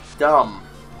 that's dumb.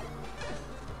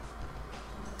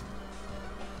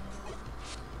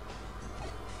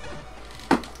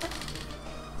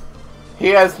 He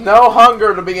has no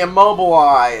hunger to be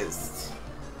immobilized.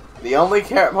 The only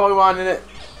Pokemon in it...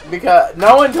 Because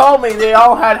no one told me they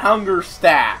all had hunger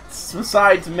stats,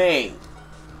 besides me.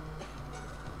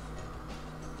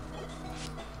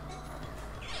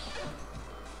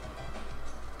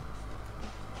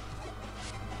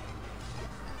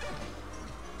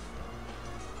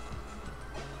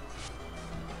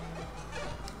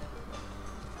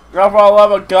 Girl, for the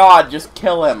love of God, just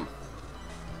kill him.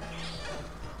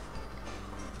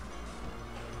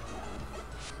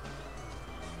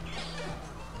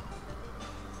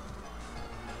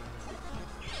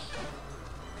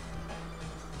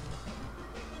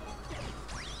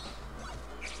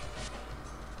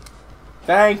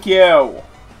 Thank you.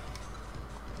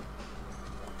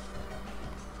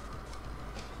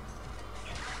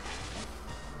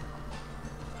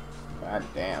 God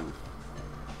damn.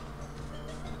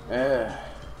 Ugh.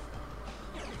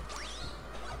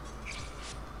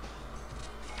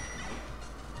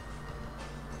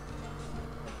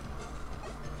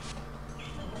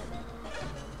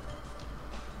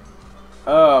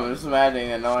 Oh, I'm just imagining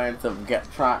the annoyance of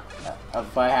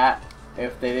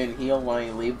if they didn't heal when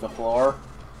he leave the floor,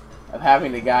 of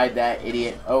having to guide that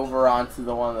idiot over onto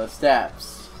the one of the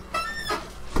steps.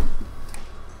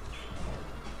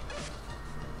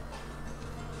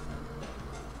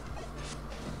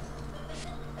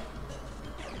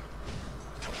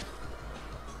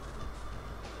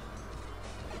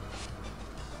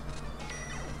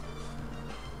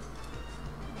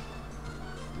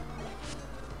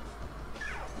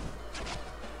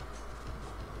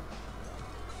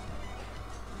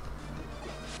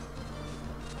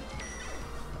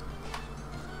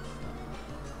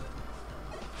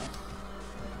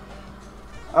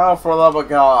 Oh, for the love of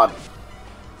God.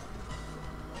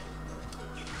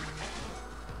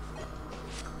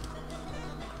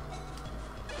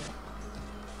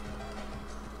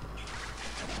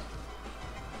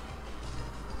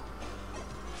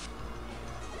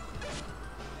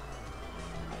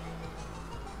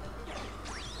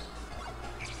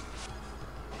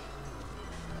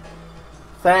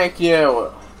 Thank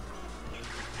you.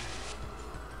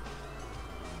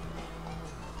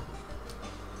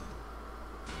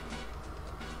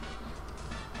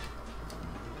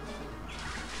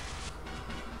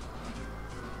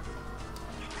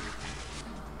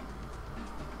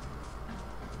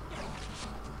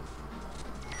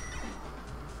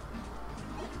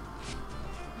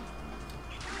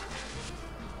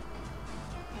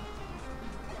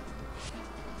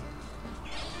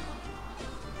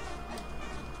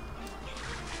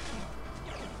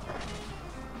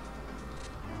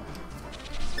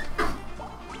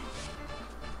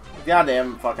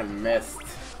 Goddamn fucking missed.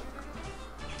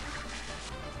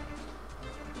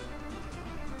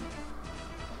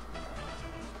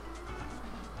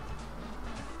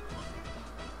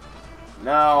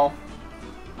 No.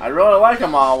 I'd really like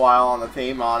them all while on the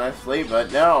team, honestly,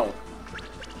 but no.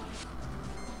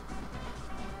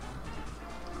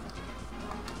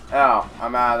 Oh,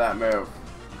 I'm out of that move.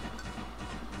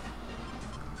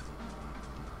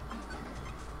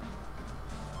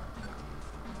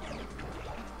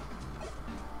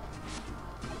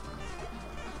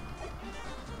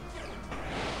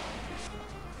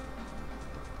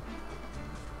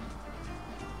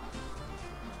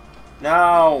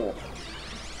 No!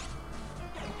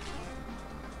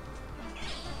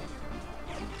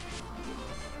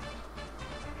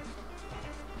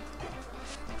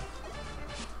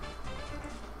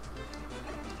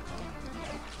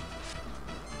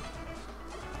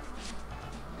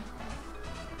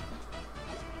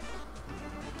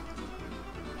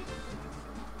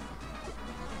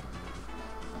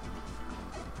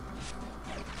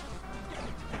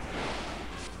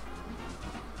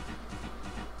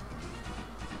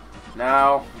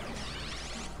 No.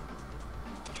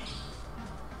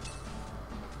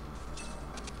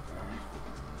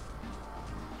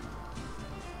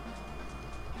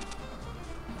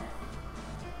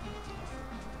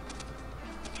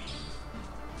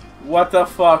 What the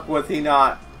fuck was he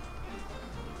not?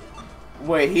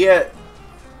 Wait, he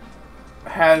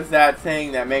has that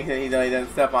thing that makes it he doesn't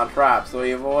step on traps, so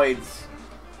he avoids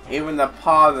even the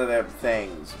positive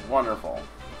things. Wonderful.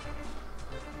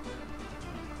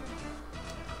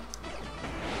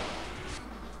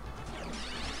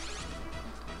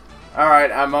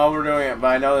 Alright, I'm overdoing it, but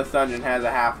I know this dungeon has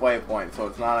a halfway point, so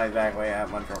it's not exactly that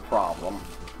much of a problem.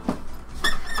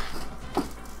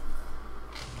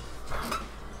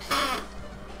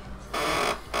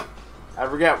 I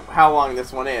forget how long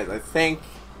this one is. I think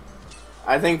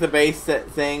the base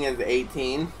thing is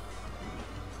 18.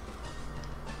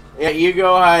 Yeah, you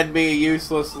go ahead and be a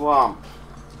useless lump.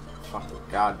 Fucking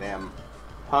goddamn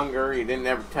hunger. You didn't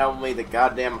ever tell me that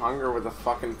goddamn hunger was a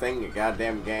fucking thing, you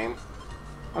goddamn game.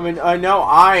 I mean, I know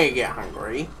I get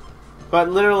hungry, but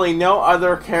literally no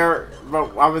other character.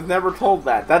 But I was never told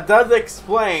that. That does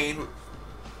explain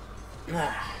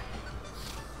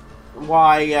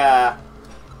why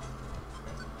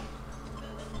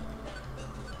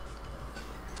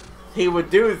he would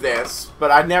do this,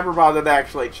 but I never bothered to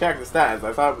actually check the status.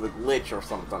 I thought it was a glitch or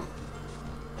something.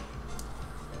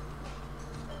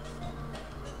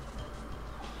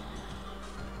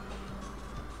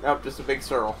 Nope, just a big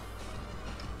circle.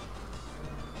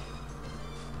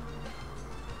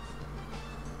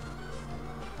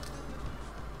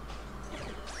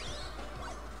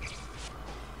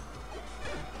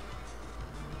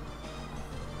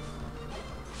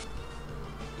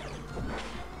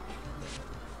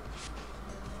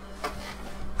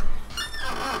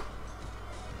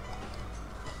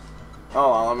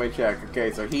 Oh, let me check.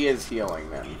 Okay, so he is healing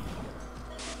then.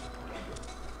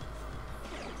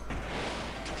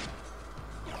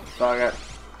 Fuck it.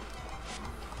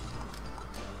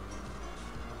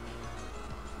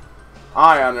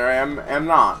 I am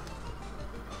not.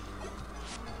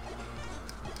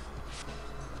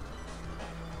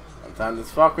 I'm done this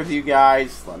fuck with you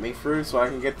guys. Let me through so I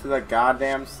can get to the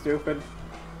goddamn stupid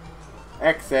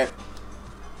exit.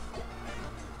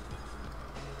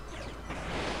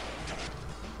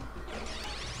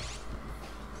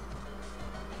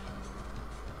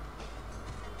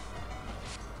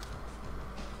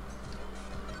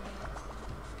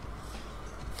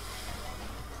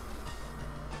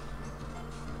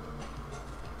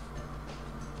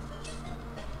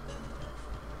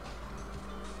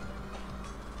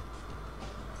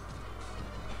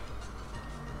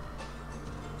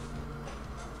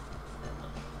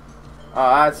 Oh,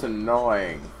 that's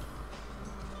annoying.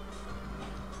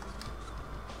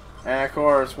 And of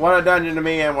course, what a dungeon to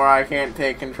be in where I can't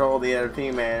take control of the other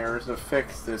team members to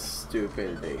fix this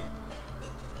stupidity.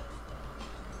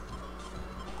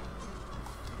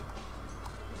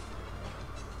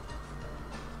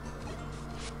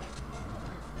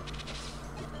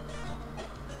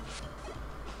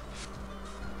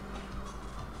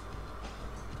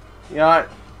 You know what?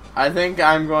 I think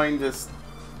I'm going to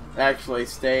actually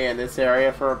stay in this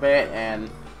area for a bit and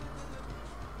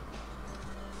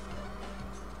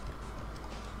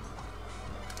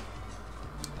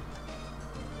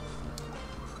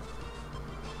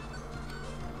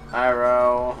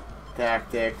Arrow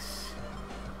tactics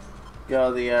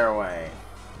go the other way.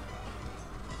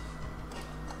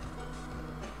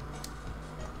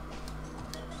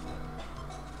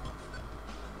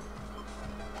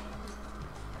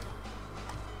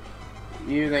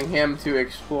 Using him to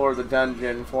explore the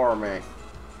dungeon for me.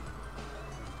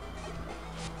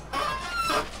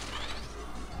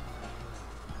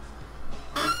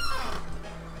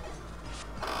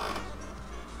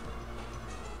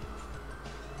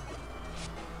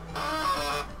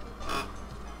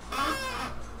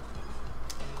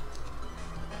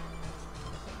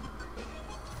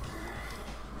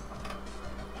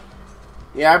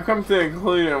 Yeah, I've come to the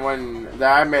conclusion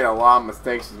that I made a lot of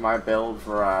mistakes with my build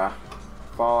for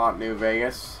Fallout New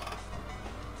Vegas.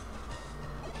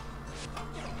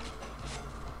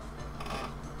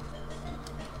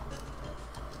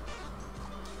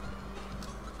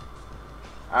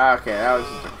 Okay, that was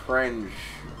just a cringe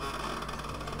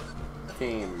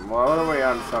team. Well, what are we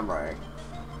on summary?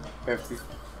 50,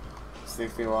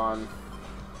 61.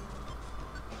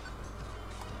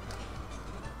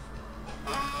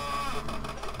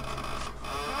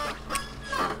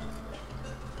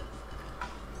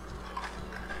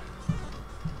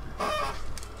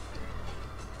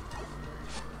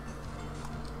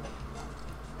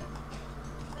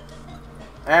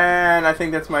 And I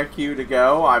think that's my cue to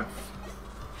go. I've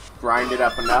grinded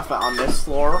up enough on this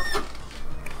floor.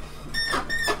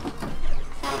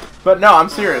 But no, I'm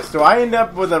serious. Do I end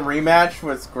up with a rematch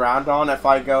with Groudon if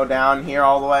I go down here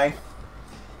all the way?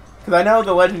 Because I know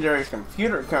the legendary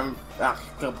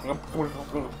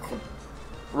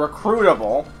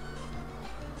Recruitable.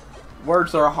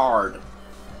 Words are hard.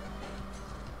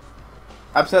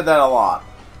 I've said that a lot.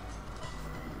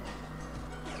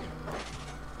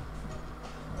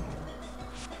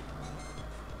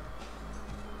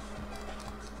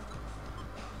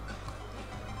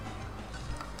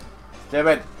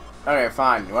 Stupid. Okay,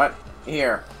 fine. What?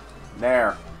 Here.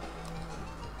 There.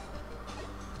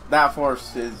 That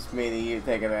forces me to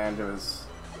take advantage of his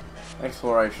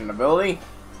exploration ability.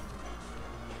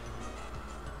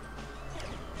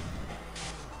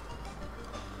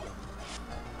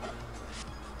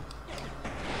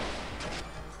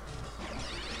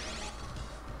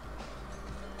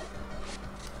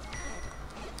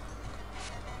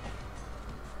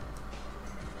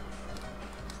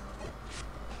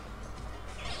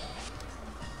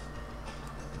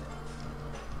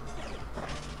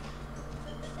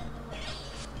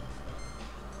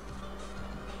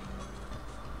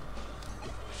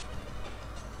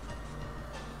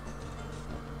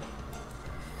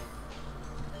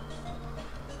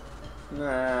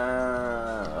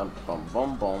 Boom,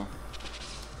 boom, boom.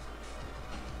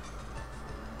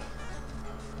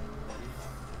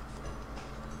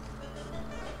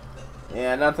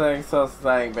 Yeah, nothing so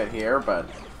exciting but here, but...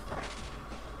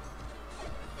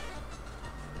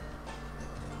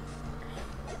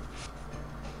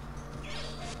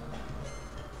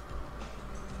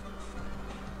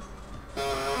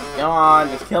 Come on,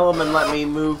 just kill him and let me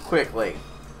move quickly.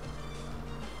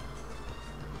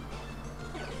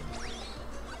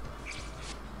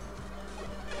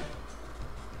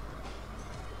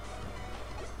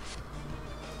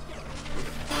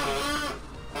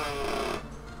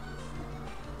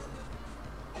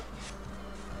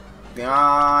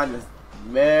 God, just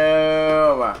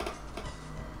move.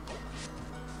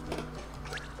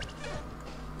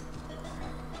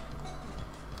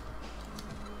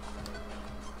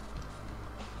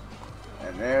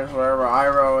 And there's wherever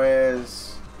Iroh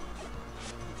is.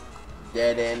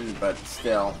 Dead end, but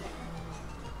still.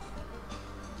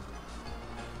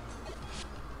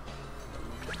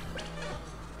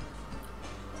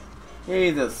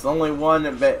 Jesus, only one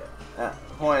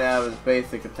point out of his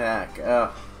basic attack.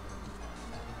 Ugh.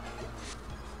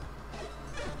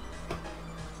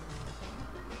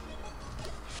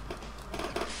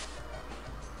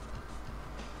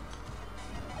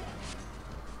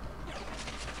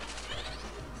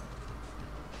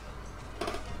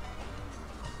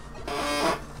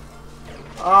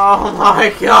 Oh my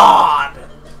god!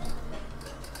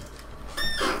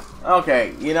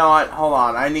 Okay, you know what? Hold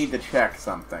on, I need to check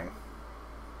something.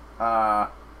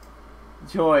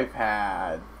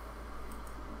 Joypad.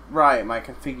 Right, my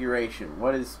configuration.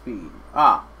 What is speed?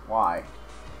 Ah, why?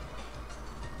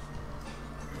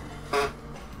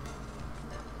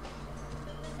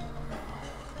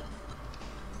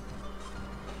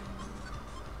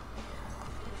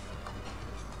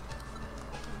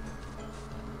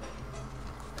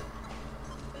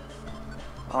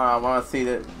 I want to see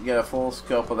get a full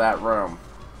scope of that room.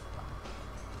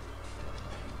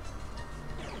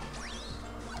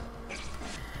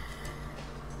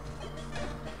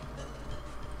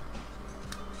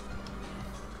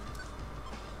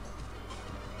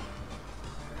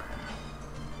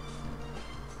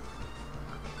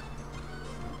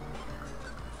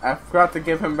 I forgot to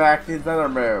give him back his other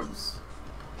moves.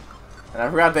 And I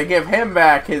forgot to give him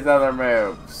back his other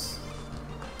moves.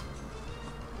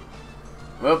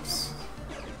 Whoops.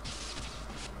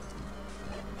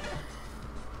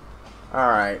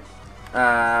 Alright.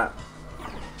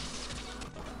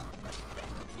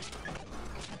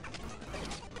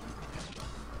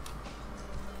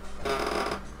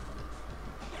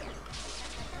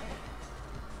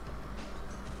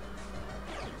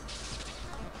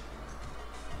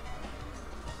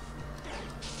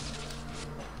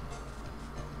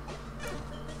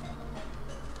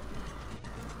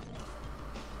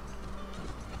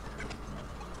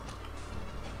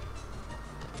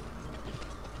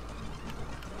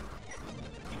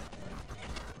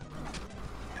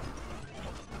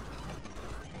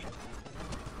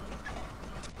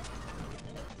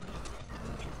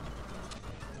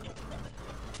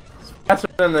 That's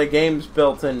when the game's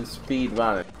built-in speed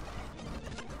running.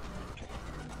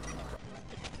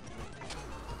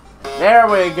 There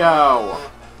we go!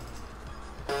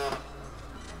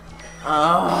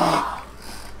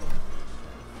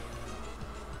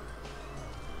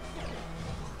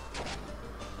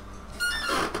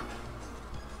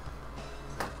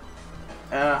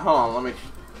 Hold on, let me...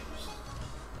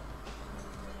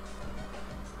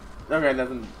 Okay,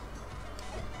 nothing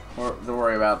to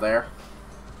worry about there.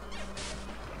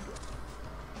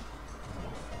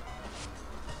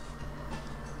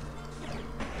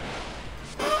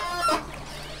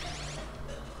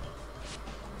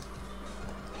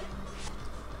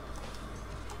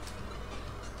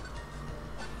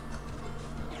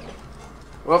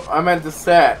 Whoop, I meant to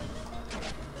set.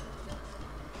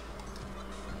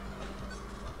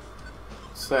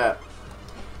 Set.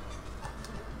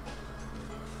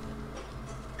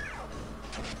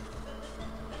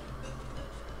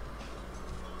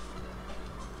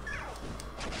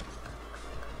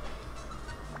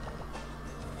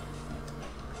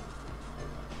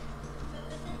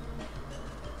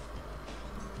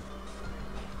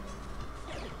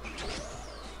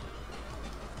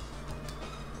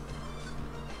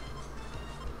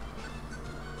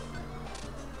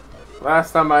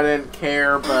 Last time I didn't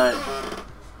care, but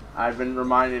I've been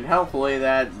reminded helpfully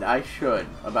that I should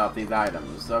about these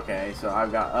items. Okay, so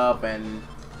I've got up and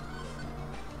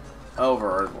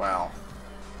over as well.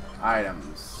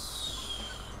 Items.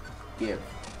 Give.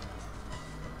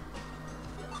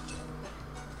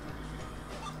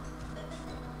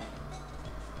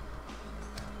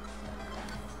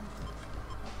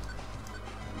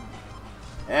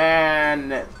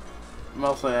 And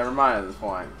mostly never mind at this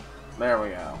point. There we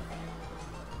go.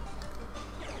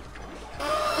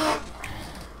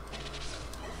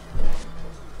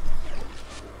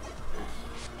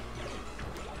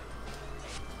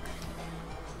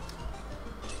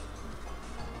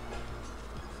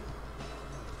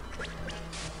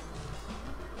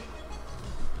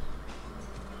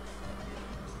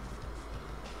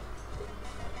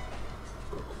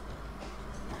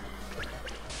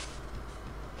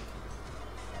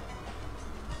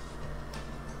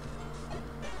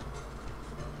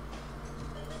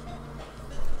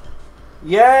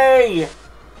 Yay!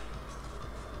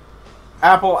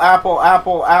 Apple, apple,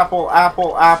 apple, apple,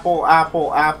 apple, apple,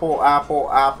 apple, apple, apple,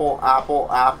 apple,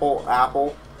 apple, apple,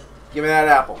 apple. Give me that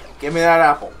apple. Give me that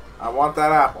apple. I want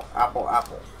that apple. Apple,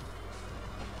 apple.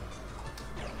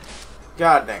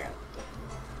 God dang it.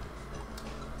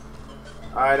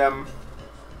 Item.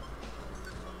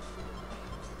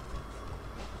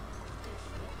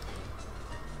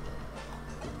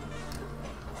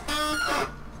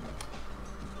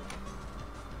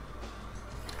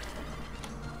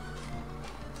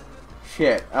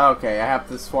 Shit. Okay, I have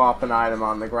to swap an item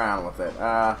on the ground with it.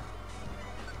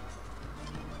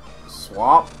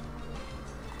 Swap?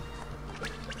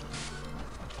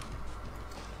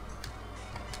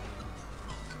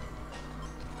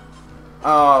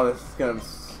 Oh, this is gonna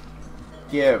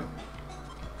give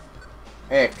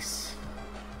X.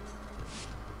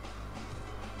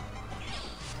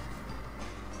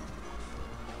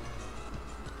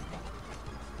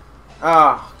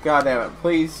 Oh, god damn it,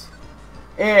 please.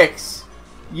 X,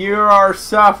 you are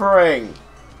suffering.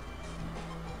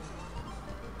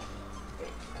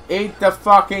 Eat the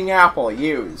fucking apple,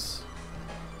 use.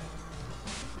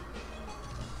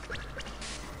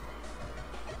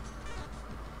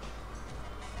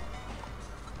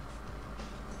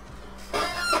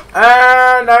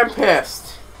 And I'm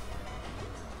pissed.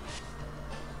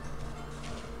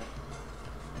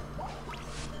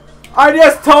 I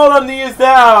just told him to use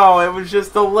that. Oh, it was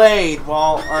just delayed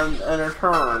while on a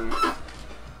turn.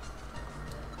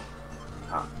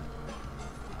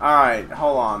 Alright,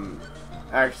 hold on.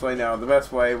 Actually, no. The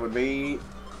best way would be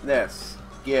this.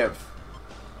 Give.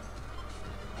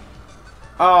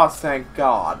 Oh, thank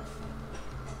God.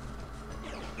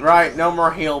 Right, no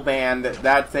more heal band.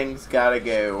 That thing's gotta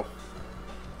go.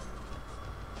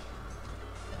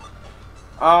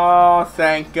 Oh,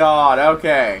 thank God.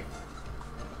 Okay.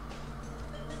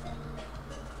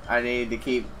 I need to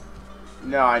keep...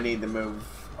 No, I need to move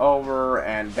over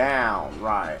and down.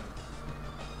 Right.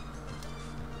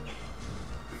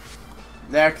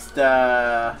 Next,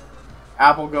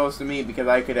 apple goes to me because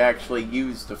I could actually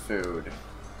use the food.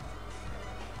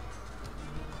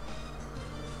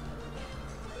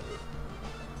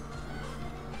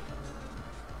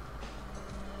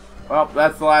 Well,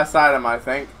 that's the last item, I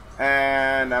think.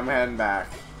 And I'm heading back.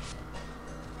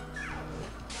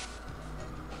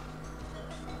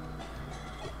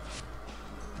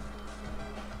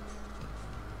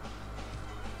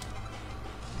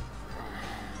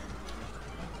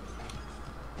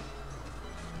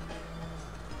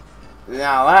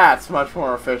 Now that's much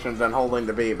more efficient than holding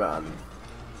the B button.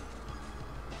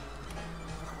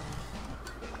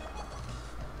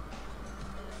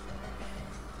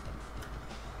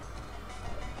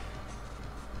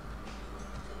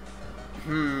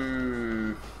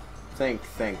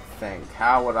 Think.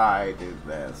 How would I do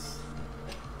this?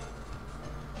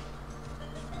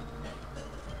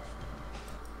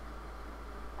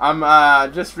 I'm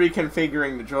just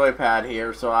reconfiguring the joypad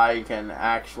here so I can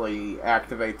actually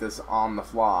activate this on the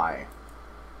fly.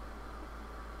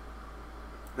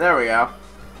 There we go.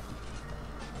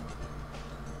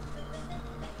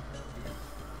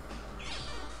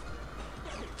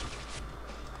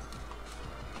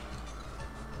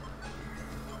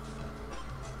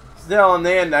 Still, in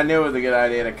the end, I knew it was a good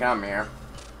idea to come here.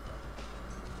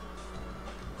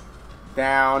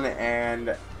 Down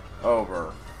and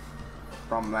over.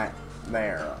 From that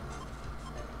there.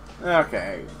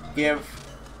 Okay, give.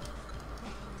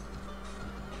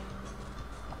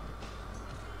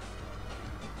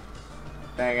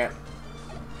 Dang it.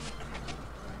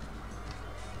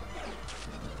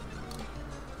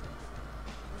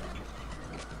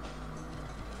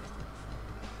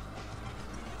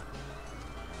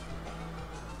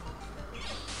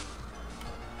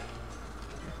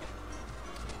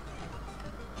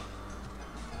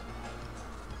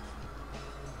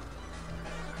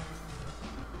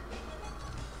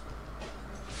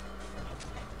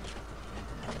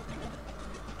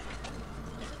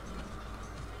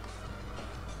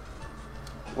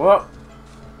 Whoop.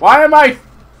 Why am I...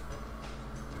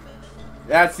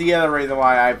 That's the other reason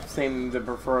why I seem to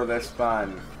prefer this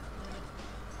fun.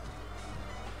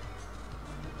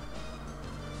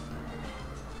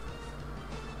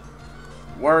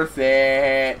 Worth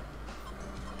it.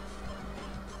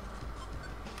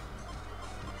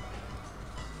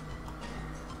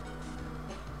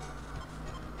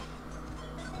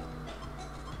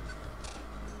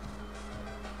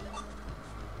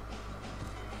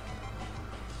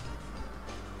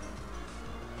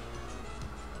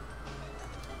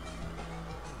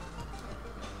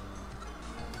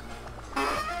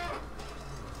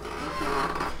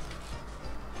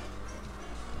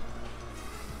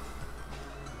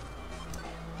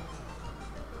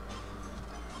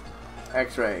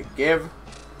 X-ray. Give.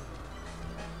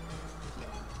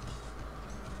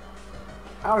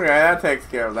 Okay, that takes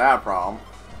care of that problem.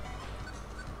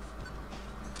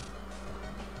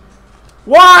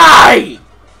 Why?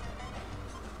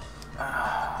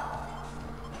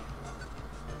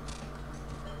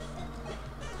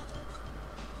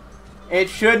 It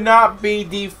should not be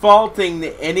defaulting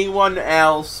to anyone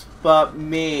else but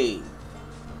me.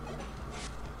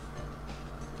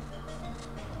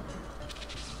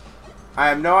 I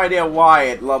have no idea why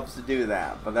it loves to do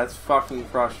that, but that's fucking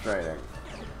frustrating.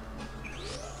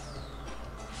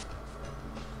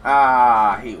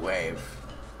 Ah, heat wave.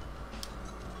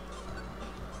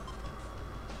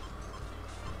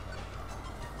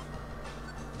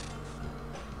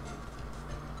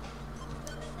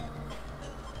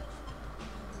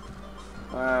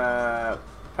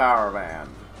 Power band.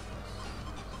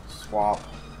 Swap.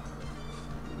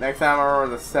 Next time I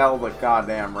remember to sell the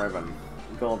goddamn ribbon.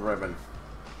 Gold ribbon.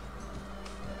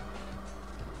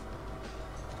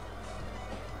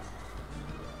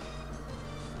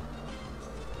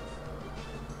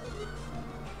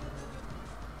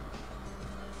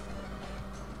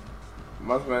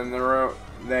 Must have been in the room.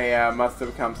 They must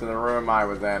have come to the room I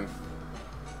was in.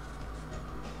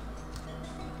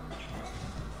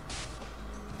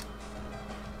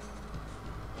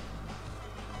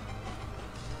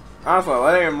 Honestly,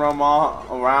 letting him roam all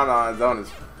around on his own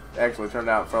has actually turned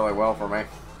out fairly well for me.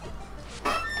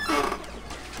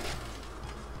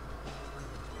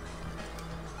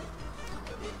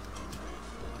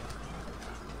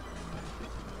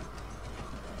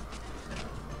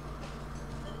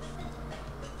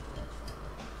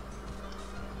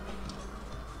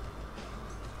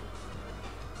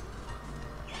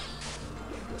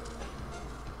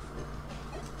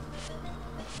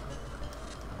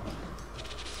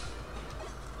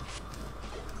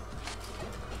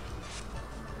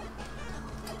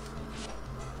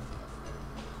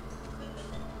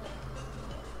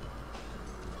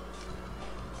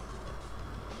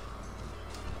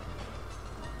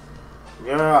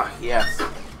 Yes.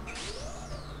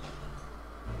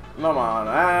 Come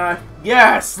on,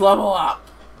 yes, level up.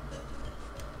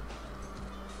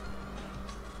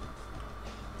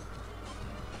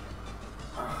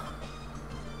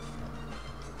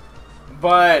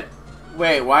 But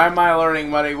wait, why am I learning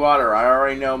Muddy Water? I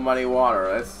already know Muddy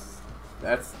Water.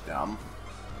 That's dumb.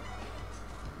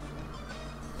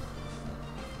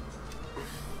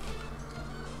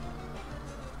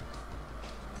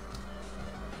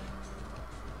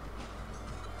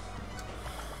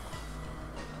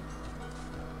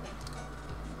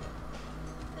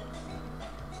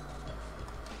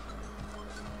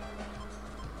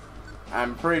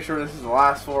 I'm pretty sure this is the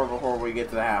last floor before we get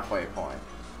to the halfway point.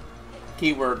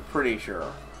 Keyword, pretty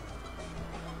sure.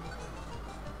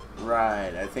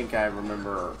 Right, I think I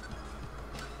remember.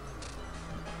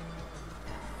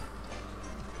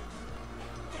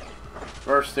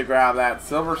 First to grab that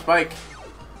silver spike.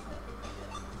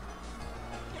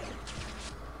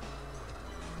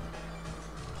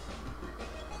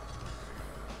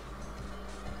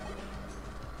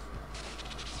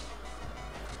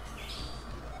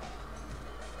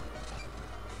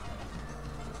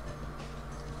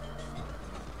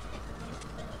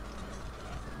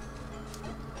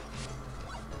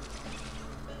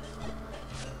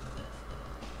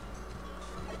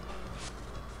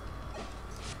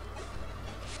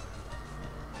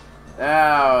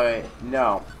 Oh,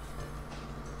 no.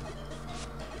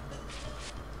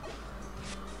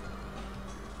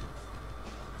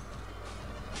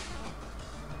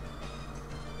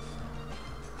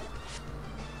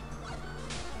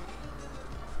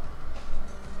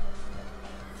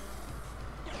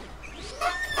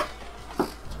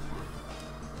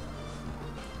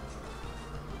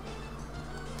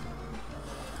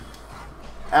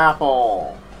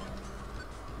 Apple.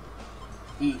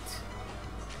 Eat.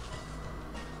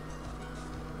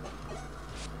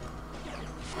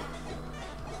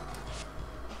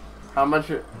 How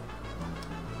much?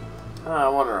 I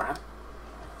wonder.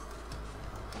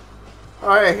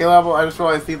 Oh, yeah, he leveled. I just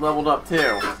realized he leveled up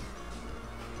too.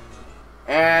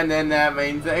 And then that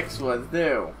means X was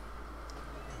due.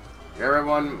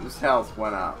 Everyone's health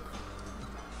went up.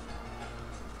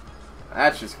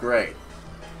 That's just great.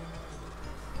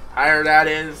 Higher that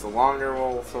is, the longer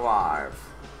we'll survive.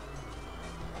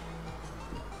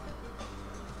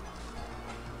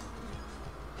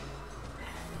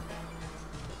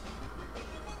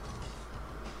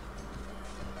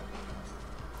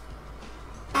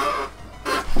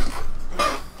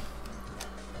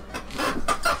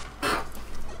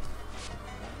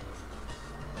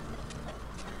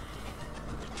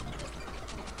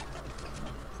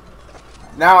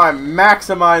 Now I'm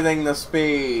maximizing the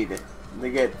speed to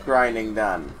get grinding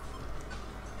done.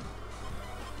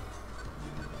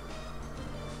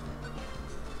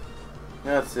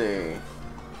 Let's see.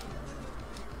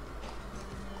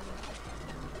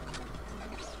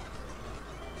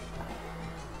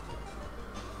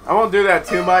 I won't do that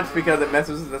too much because it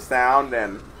messes with the sound,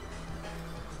 and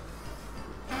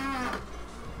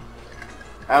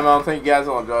I don't think you guys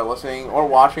will enjoy listening or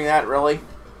watching that, really.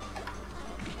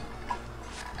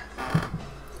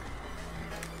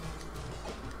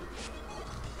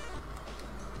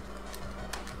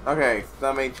 Okay,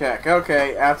 let me check.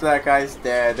 Okay, after that guy's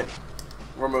dead,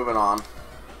 we're moving on.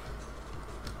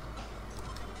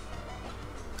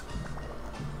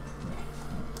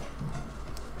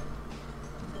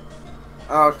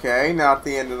 Okay, not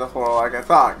the end of the floor like I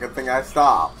thought. Good thing I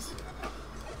stopped.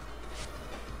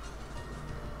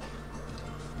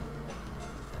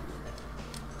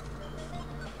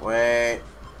 Wait.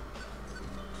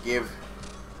 Give.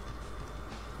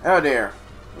 Oh dear.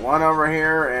 One over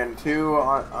here and two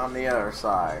on the other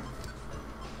side.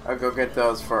 I'll go get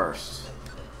those first.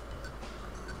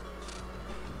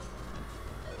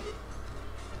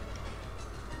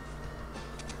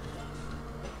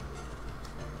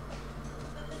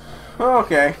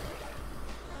 Okay.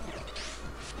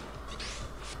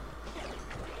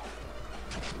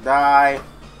 Die.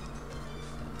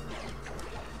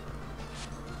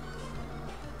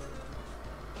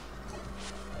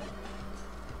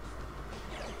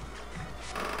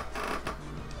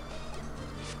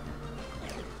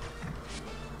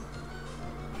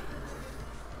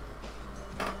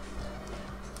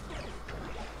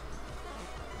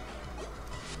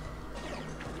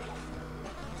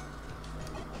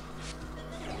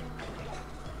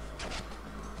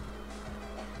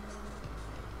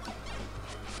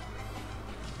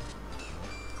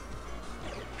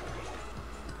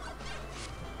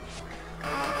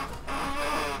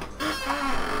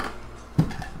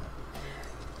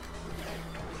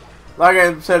 Like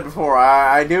I said before,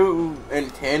 I do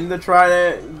intend to try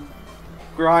to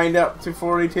grind up to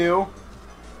 42,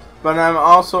 but I'm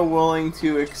also willing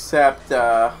to accept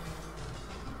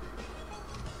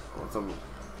what's a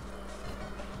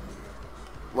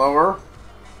lower,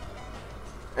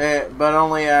 but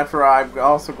only after I've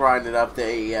also grinded up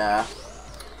the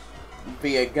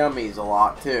via gummies a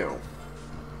lot too.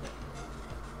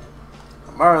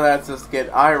 Part of that's just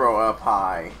get Iroh up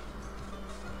high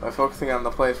by focusing on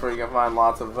the place where you can find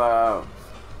lots of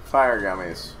fire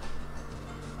gummies.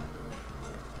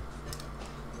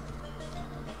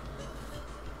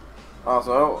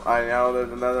 Also, I know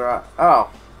there's another. Oh,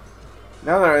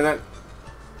 no, there isn't.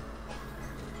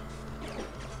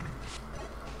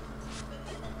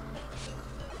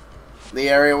 The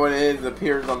area what it is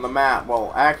appears on the map.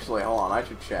 Well, actually, hold on, I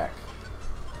should check.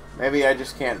 Maybe I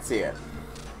just can't see it.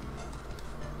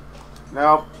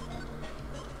 Nope.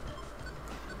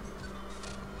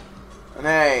 And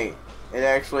hey, it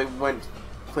actually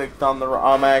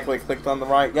automatically clicked on the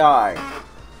right guy.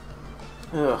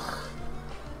 Ugh.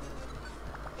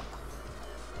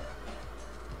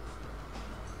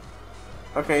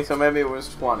 Okay, so maybe it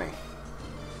was 20.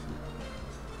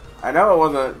 I know it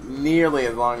wasn't nearly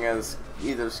as long as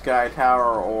either Sky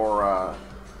Tower or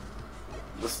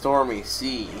the Stormy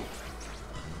Sea.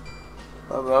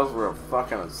 Those were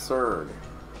fucking absurd.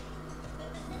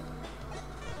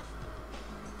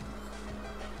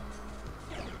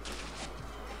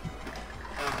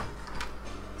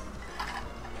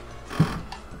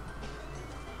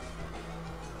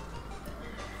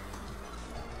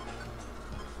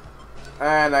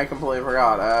 And I completely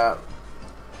forgot.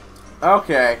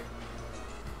 Okay.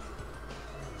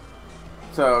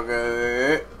 So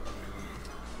good.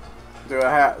 Do a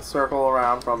hat circle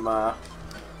around from the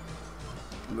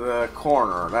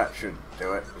corner. That should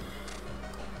do it.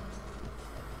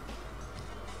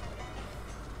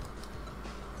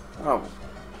 Oh,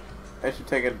 I should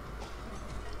take it.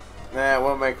 Nah, it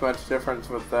won't make much difference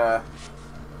with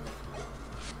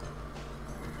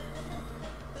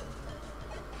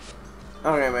okay,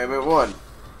 maybe it would.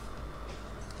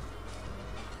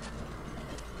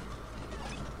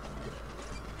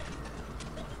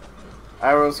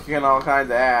 I was kicking all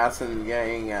kinds of ass and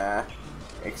getting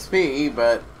XP,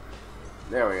 but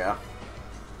there we go.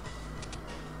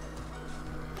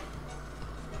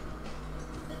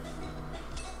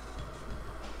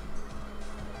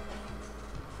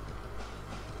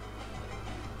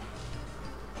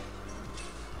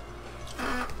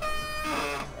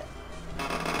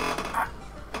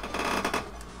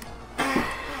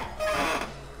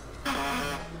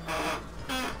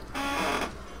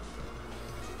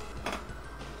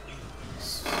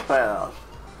 Well,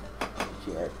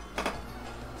 shit.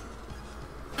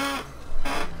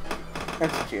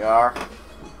 That's what you are.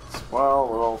 Spoil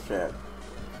little shit.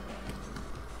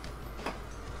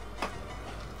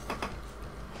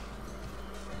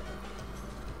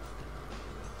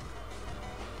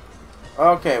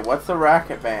 Okay, what's the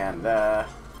racket band?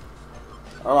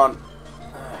 Hold on.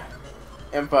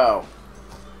 Info.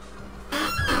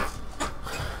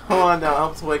 Hold on now,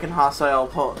 helps awaken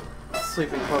hostile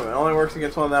sleeping Pokemon. It only works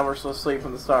against one that were still asleep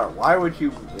from the start. Why would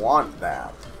you want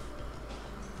that?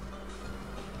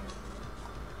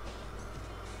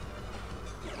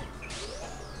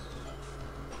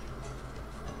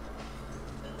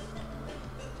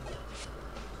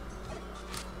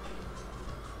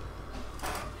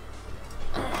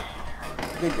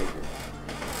 Good.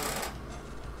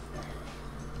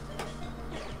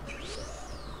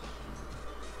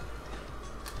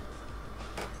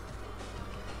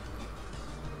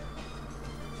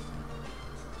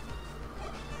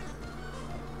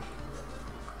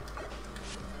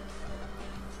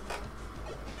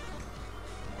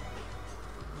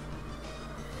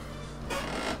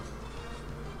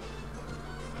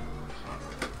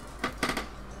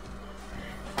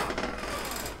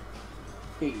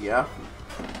 Here you go.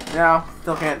 Now,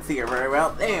 still can't see it very well.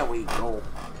 There we go.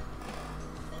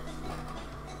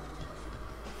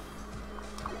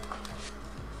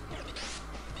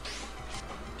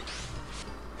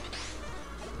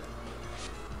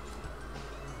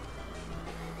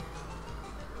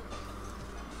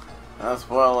 As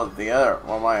well as the other,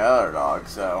 one of my other dogs,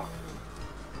 so.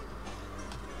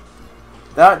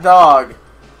 That dog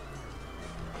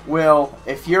will,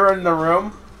 if you're in the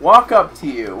room, walk up to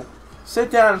you, sit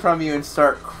down in front of you, and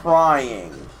start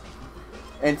crying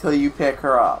until you pick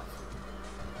her up.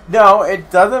 No, it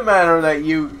doesn't matter that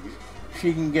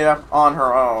she can get up on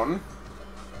her own.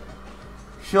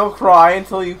 She'll cry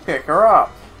until you pick her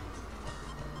up.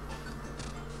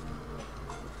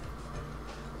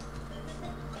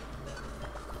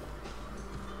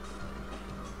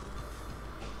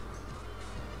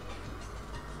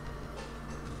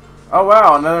 Oh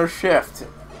wow, another shift.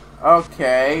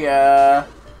 Okay,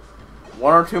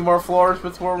 one or two more floors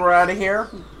before we're out of here,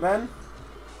 then?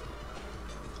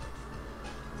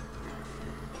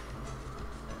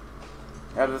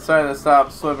 I've decided to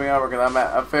stop slipping over because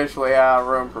I'm officially out of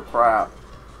room for crap.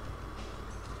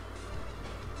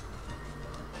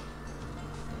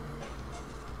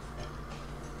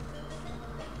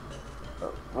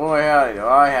 Boy, howdy, do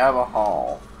I have a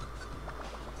haul.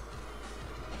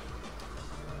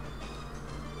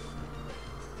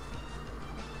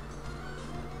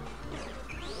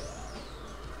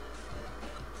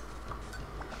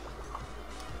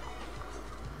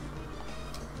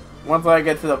 Once I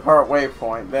get to the part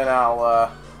waypoint, then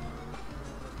I'll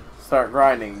start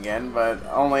grinding again, but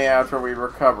only after we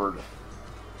recovered.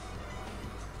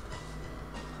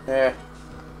 The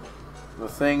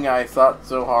thing I thought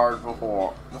so hard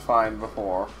to find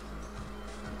before.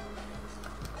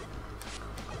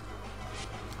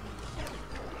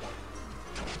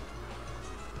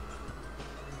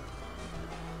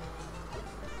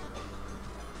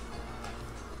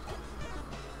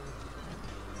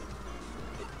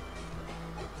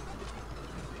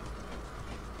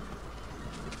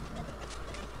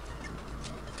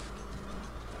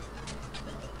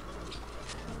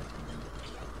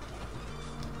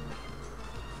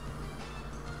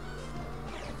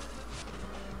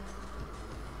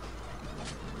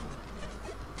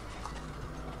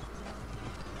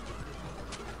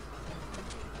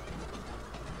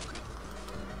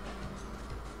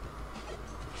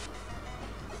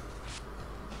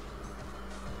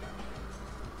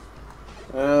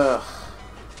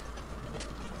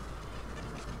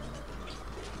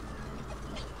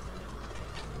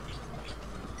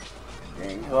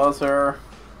 Getting closer.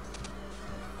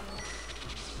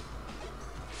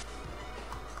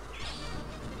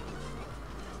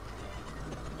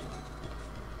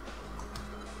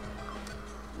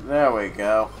 There we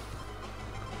go.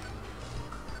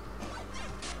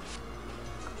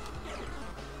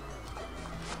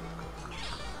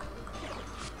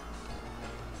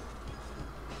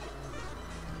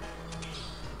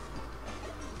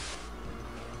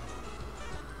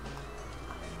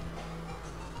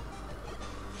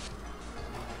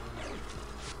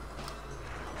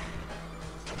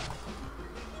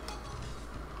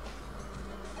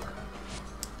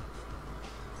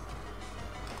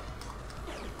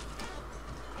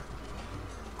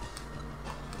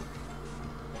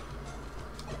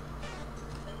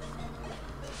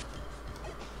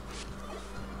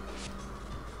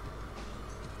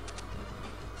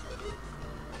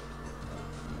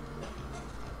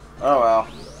 Oh well.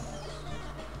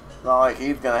 Not like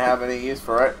he's gonna have any use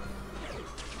for it.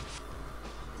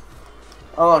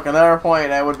 Oh look, another point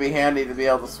that would be handy to be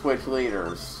able to switch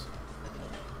leaders.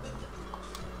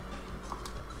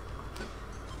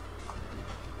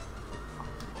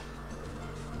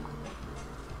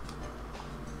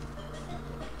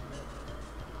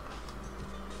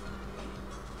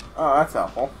 Oh, that's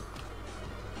helpful.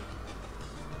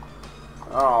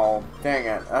 Oh, dang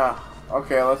it.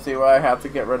 Okay, let's see what I have to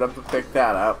get rid of to pick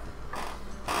that up.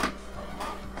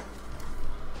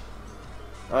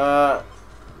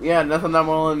 Yeah, nothing I'm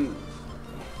willing...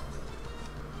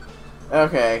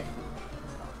 Okay.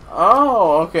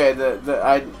 Oh, okay,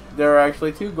 there are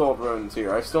actually 2 gold runes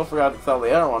here. I still forgot to sell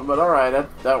the other one, but alright,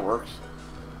 that works.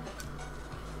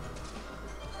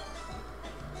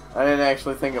 I didn't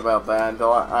actually think about that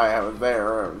until I was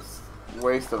there. It was a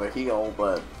waste of a heal,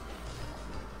 but...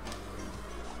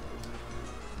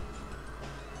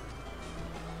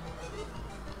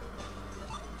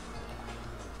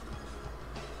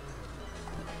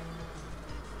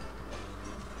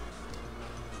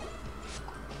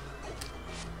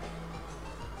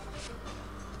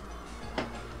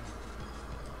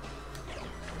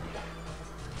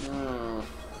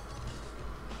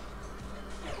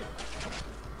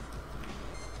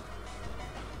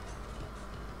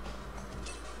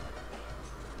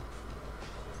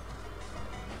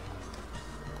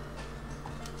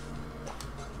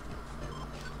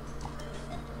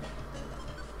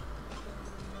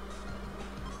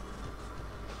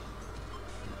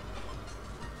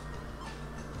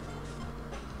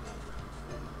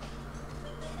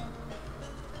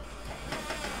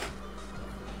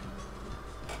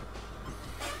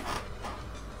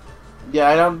 Yeah,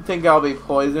 I don't think I'll be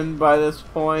poisoned by this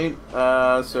point,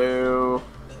 so...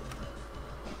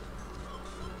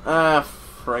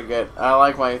 frig it. I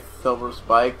like my silver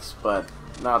spikes, but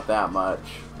not that much.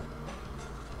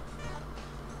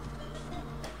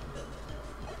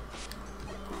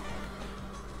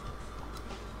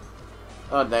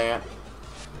 Oh, dang it.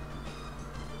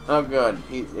 Oh, good.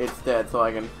 It's dead, so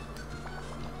I can...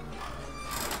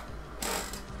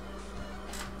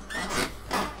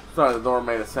 Sorry, the door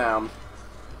made a sound.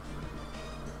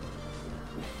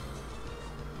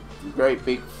 Great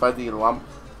big fuzzy lump.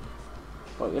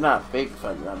 Well, you're not a big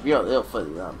fuzzy lump, you're a little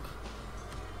fuzzy lump.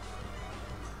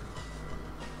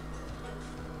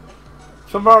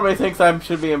 Some part of me thinks I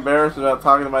should be embarrassed about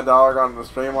talking to my dog on the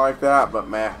stream like that, but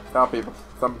meh,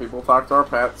 some people talk to our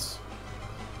pets.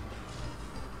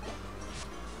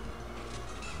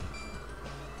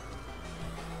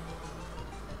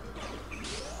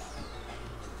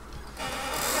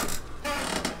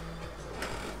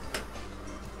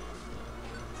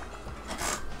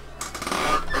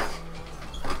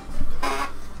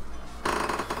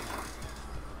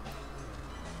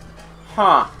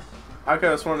 Huh. I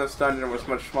could have sworn this dungeon was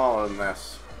much smaller than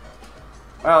this.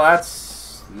 Well,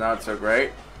 that's not so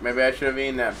great. Maybe I should have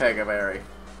eaten that Pegaberry.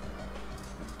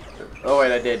 Oh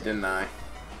wait, I did, didn't I?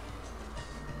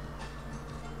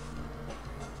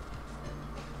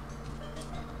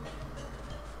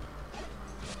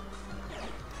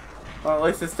 Well, at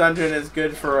least this dungeon is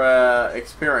good for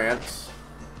experience.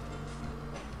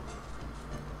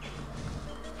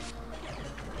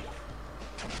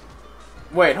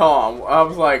 Wait, hold on. I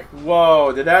was like,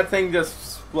 whoa, did that thing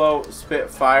just spit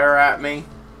fire at me?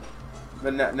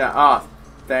 But no, oh,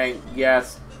 thank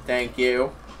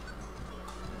you.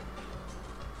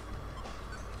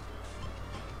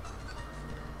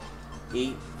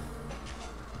 Eat.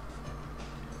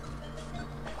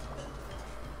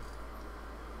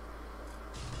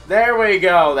 There we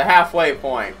go, the halfway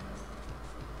point.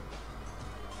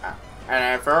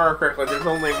 And if I remember correctly, there's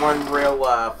only one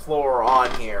real floor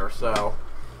on here, so...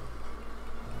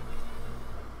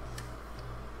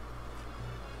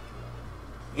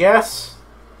 Yes,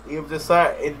 you've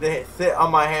decided to sit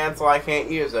on my hand so I can't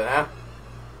use it, huh?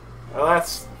 Well,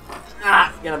 that's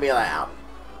not gonna be allowed.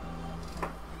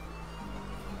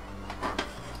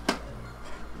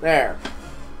 There.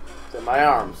 It's in my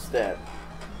arm instead.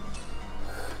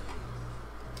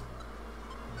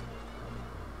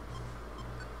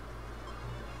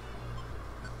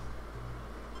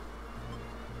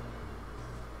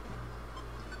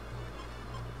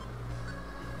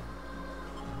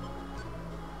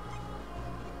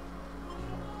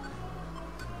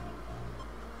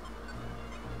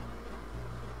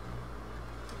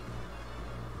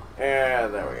 Yeah,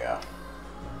 there we go.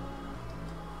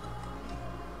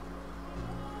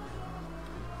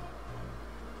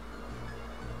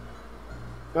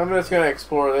 I'm just gonna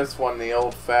explore this one the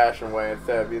old-fashioned way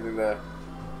instead of using the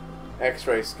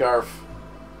X-ray scarf.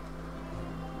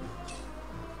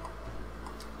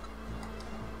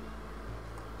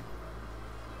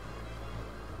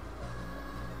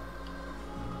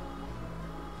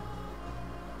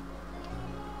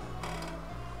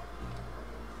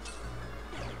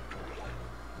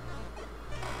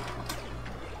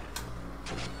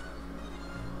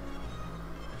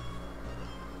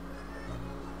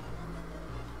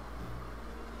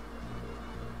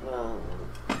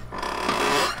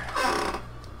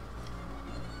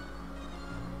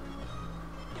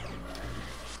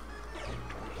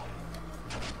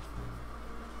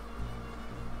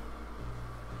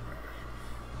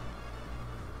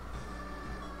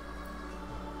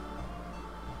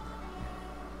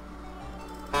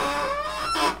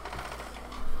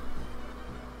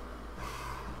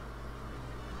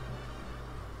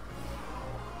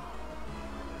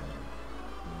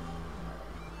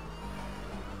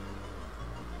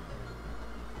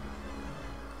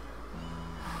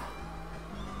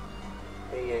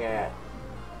 Yeah.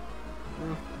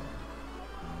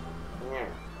 Yeah.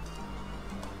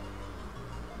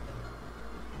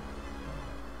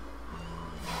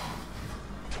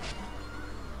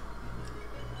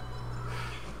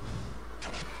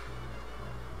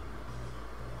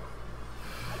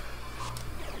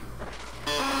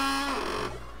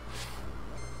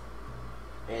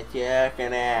 What you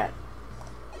looking at?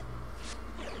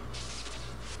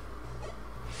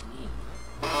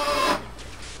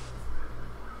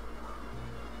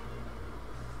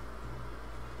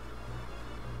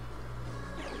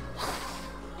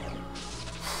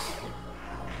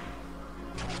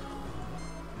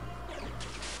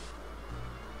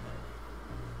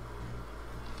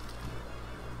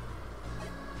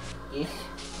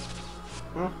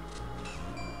 Hmm?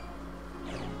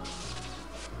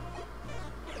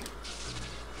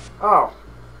 Oh.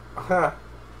 Huh.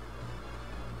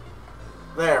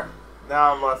 There.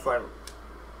 Now I'm less like...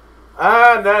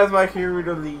 Ah, that is my cue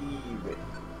to leave.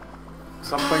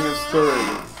 Something is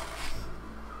stirring.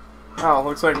 Oh,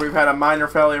 looks like we've had a minor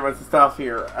failure with the stuff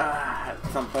here. At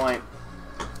some point.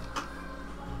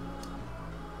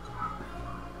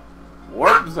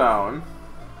 Warp zone?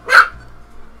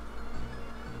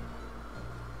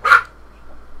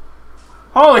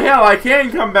 Holy hell, I can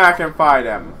come back and fight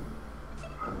him.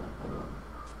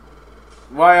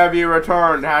 Why have you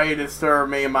returned? How you disturb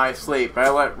me in my sleep? I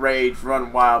let rage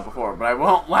run wild before, but I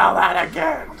won't allow that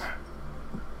again.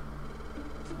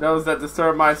 Those that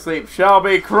disturb my sleep shall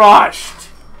be crushed.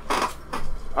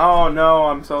 Oh no,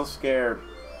 I'm so scared.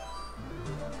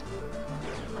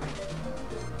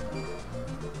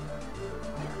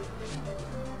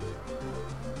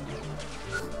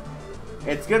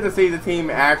 It's good to see the team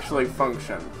actually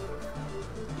function.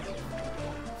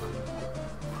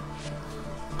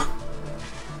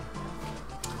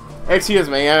 Excuse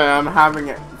me, I'm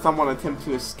having someone attempt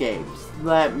to escape.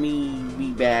 Let me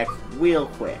be back real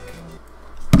quick.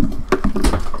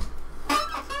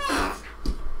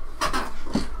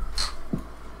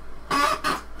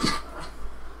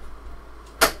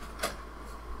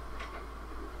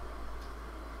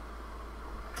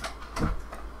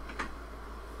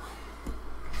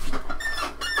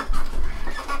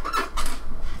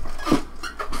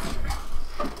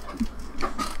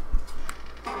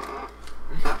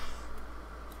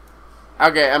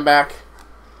 Okay, I'm back.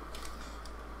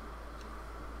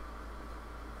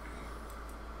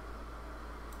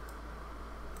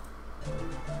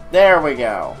 There we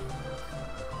go.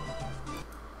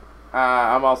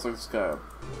 I'm also just gonna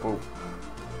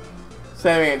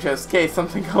saving it just in case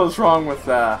something goes wrong with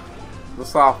the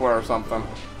software or something.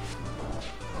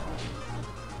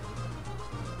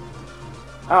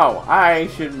 Oh, I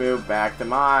should move back to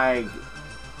my...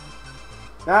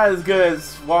 Not as good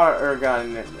as water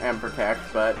gun and protect,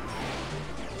 but...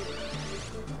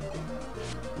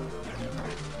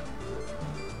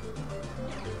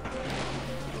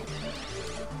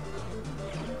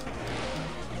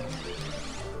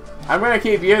 I'm gonna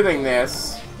keep using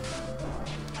this.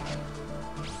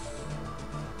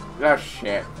 Oh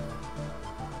shit.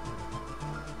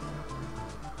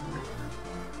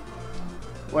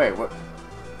 Wait, what?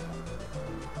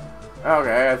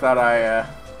 Okay, I thought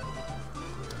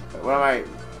what are my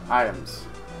items?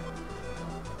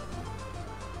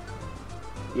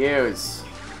 Use.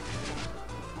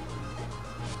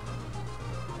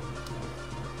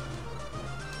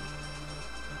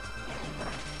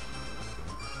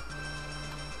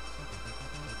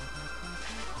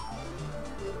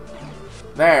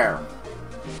 There.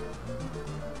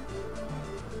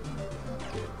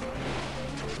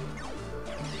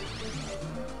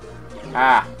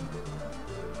 Ah.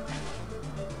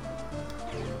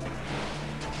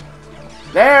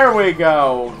 There we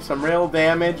go! Some real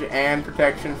damage and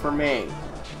protection for me.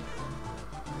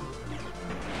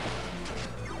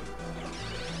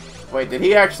 Wait, did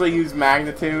he actually use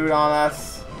magnitude on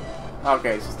us?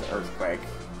 Okay, it's just an earthquake.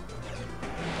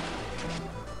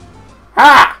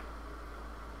 Ha!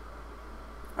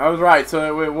 I was right,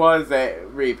 so it was a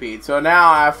repeat. So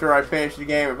now, after I finish the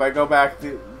game, if I go back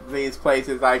to these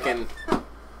places, I can...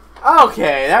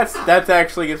 Okay, that's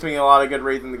actually gives me a lot of good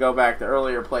reason to go back to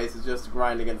earlier places just to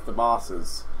grind against the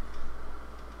bosses.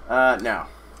 No.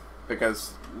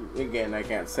 Because, again, I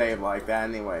can't save like that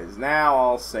anyways. Now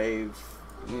I'll save...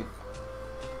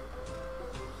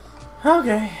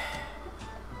 Okay.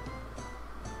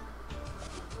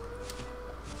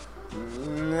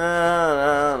 No.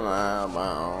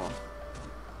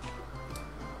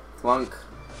 Clunk.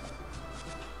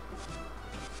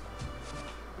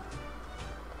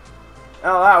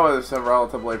 Oh, that was a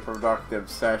relatively productive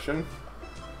session.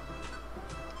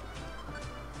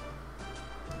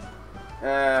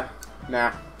 Nah.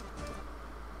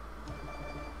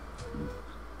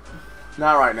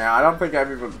 Not right now. I don't think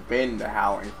I've even been to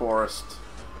Howling Forest.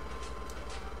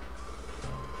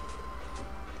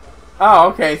 Oh,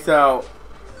 okay, so...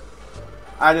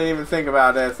 I didn't even think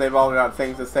about this. They've all got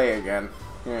things to say again.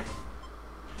 Yeah.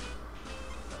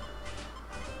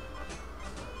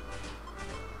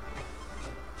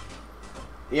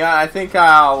 Yeah, I think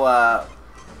I'll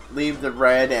leave the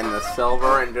red and the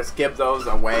silver and just give those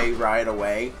away right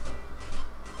away.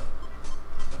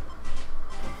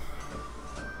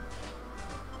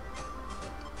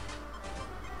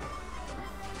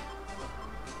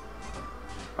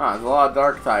 Oh, there's a lot of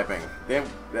dark typing.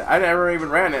 I never even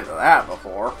ran into that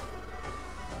before.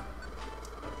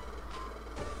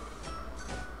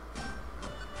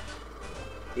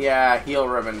 Yeah, heal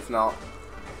ribbon's not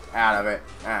out of it.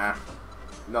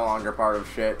 No longer part of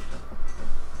shit.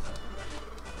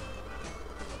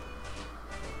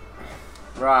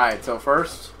 Right, so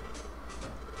first...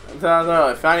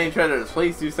 if finding treasures,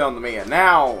 please do so to me. And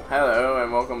now, hello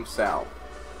and welcome, Sal.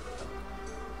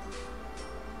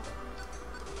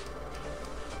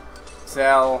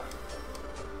 Sell.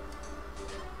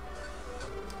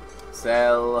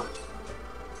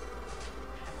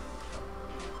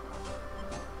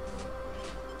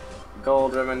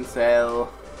 Gold ribbon,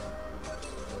 sell.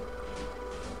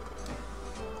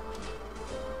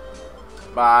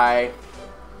 Buy.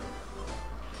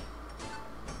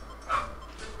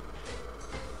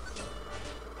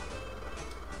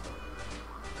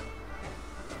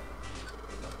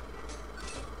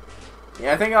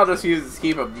 Yeah, I think I'll just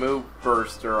keep a move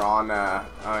booster on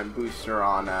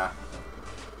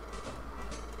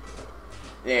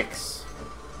Ix.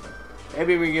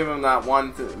 Maybe we give him that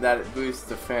one that it boosts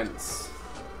defense.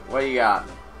 What do you got?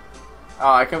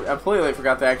 Oh, I completely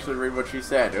forgot to actually read what she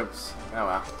said. Oops. Oh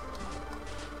well.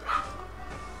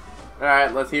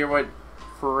 Alright, let's hear what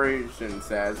Parisian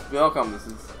says. Welcome, this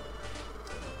is...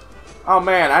 Oh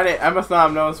man, I must not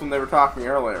have noticed when they were talking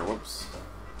earlier. Whoops.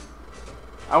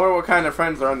 I wonder what kind of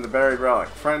friends are in the buried relic.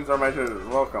 Friends are my treasures.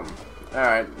 Welcome.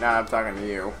 Alright, now I'm talking to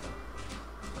you.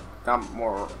 Dump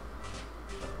more.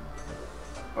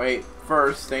 Wait,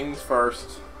 first, things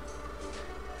first.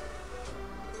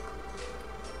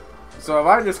 So if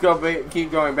I just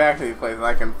keep going back to these places,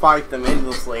 I can fight them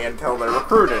endlessly until they're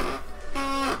recruited.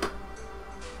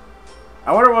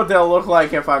 I wonder what they'll look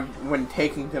like when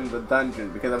taking them to the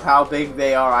dungeon, because of how big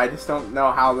they are. I just don't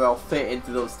know how they'll fit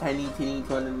into those tiny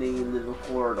little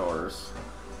corridors.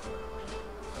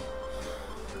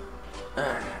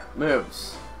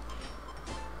 Moves.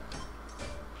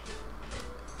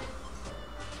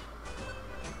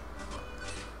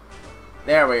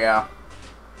 There we go.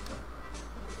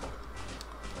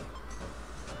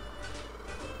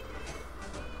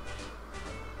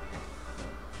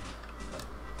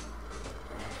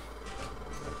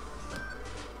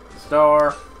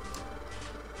 Store.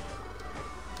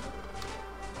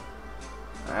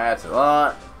 That's a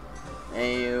lot.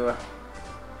 Ew.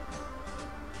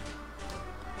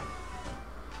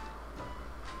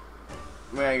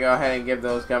 I'm gonna go ahead and give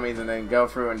those gummies and then go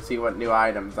through and see what new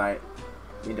items I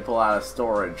need to pull out of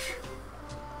storage.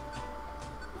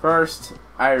 First,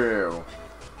 Iru.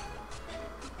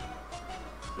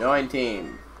 Join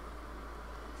team.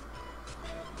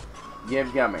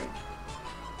 Give gummy.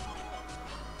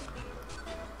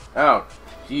 Oh,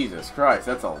 Jesus Christ,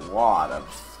 that's a lot of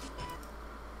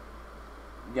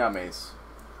gummies.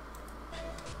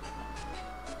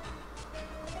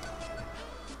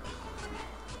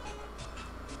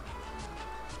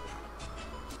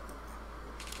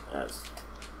 Yes.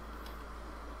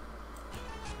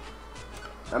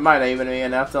 That might even be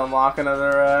enough to unlock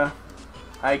another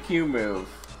IQ move.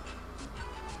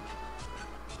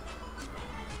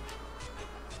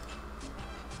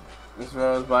 This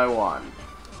rose by 1.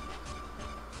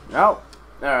 Nope.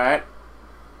 Alright.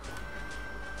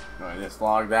 I just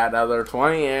logged that other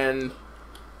 20 and...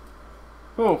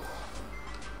 Whew.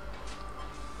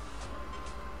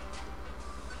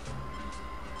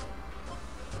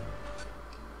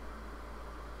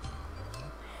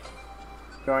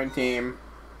 Join team.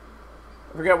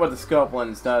 I forget what the scope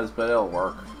lens does, but it'll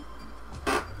work.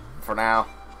 For now.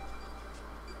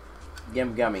 Give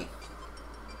him gummy.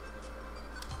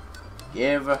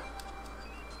 Give.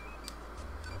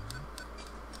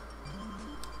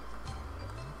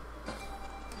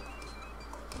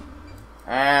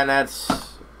 And that's...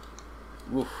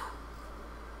 Oof.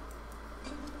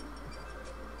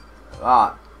 A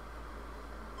lot.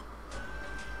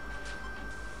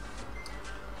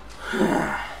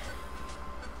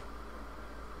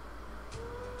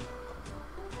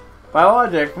 By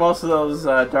logic, most of those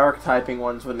dark typing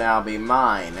ones would now be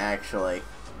mine, actually.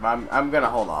 I'm gonna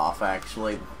hold off,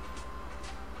 actually.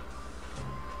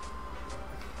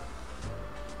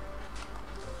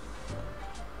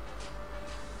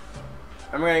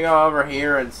 I'm gonna go over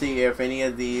here and see if any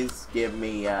of these give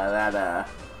me that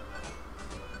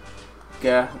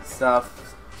stuff,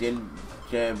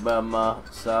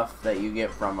 stuff that you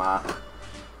get from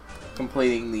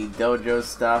completing the dojo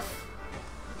stuff.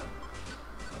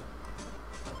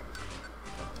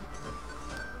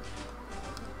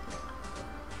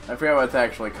 I forget what it's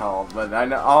actually called, but I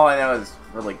know all I know is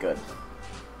really good.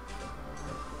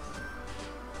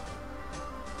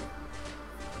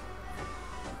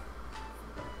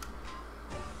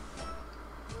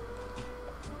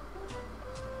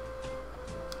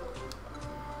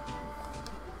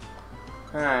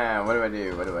 What do I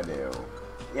do? What do I do?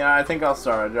 Yeah, I think I'll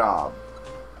start a job.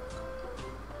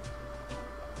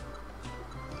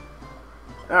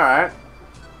 Alright.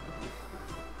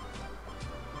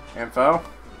 Info.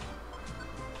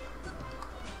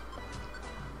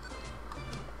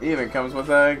 It even comes with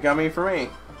a gummy for me.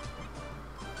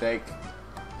 Take.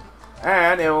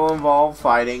 And it will involve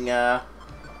fighting,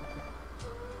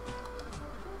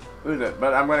 who's it?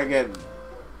 But I'm gonna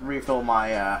refill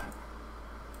my,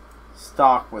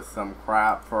 stock with some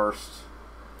crap first.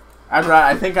 After that,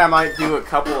 I think I might do a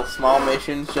couple of small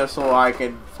missions just so I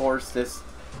can force this,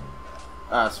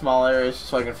 small areas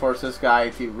so I can force this guy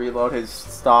to reload his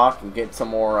stock and get some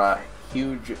more,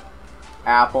 huge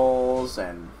apples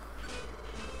and...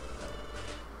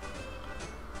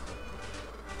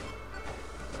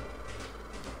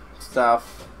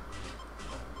 stuff.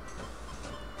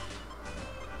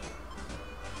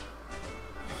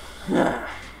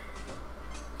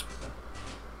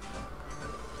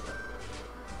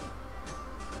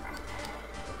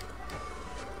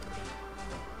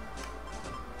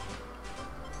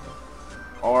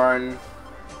 Orin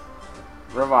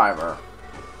Reviver.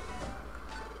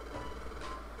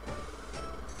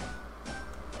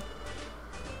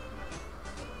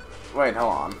 Wait,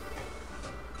 hold on.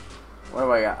 What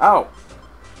do I got? Oh!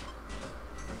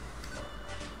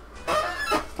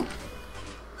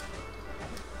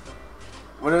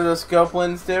 What do the scope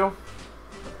lens do?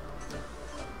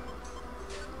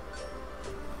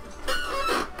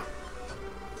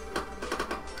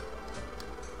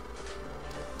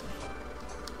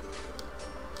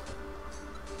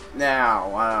 Now,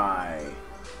 why do I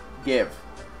give?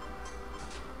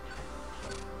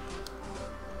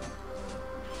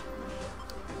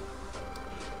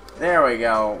 There we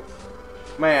go.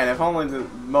 Man, if only the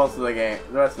rest of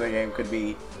the game could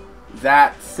be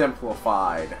that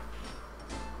simplified.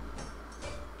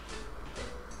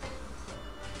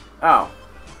 Oh.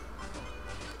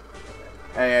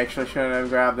 I actually shouldn't have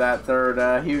grabbed that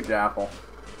third huge apple.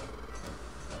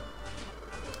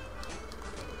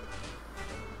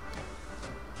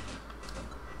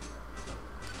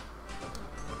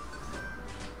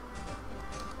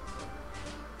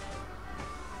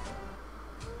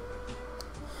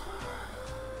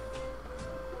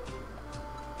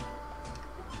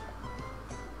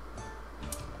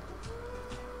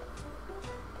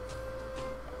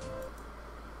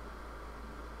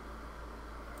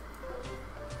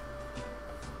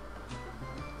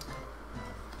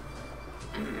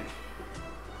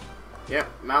 Yep,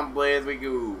 Mount Blaze we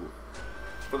go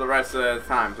for the rest of the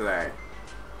time today.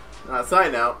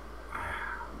 Side note,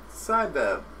 decided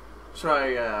to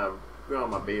try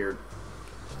growing my beard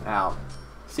out.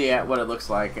 See what it looks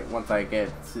like once I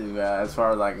get to as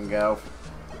far as I can go.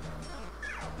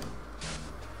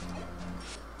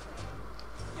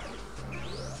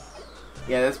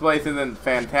 Yeah, this place isn't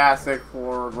fantastic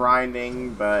for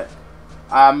grinding, but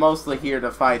I'm mostly here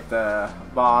to fight the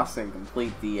boss and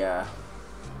complete the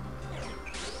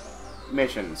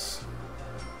missions.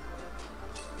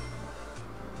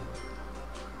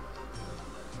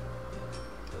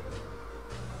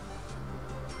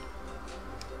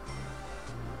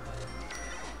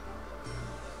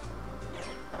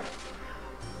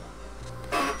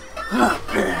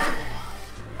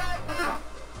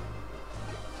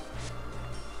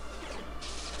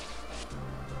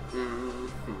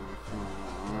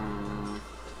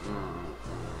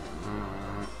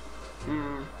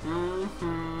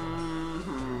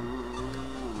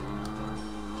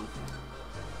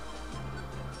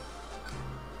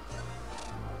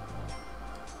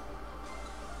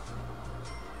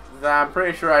 I'm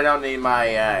pretty sure I don't need my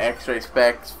X-ray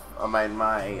specs. I mean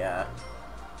my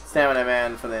stamina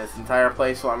man for this entire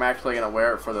place, so I'm actually gonna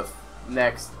wear it for the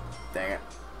next, dang it,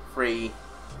 free.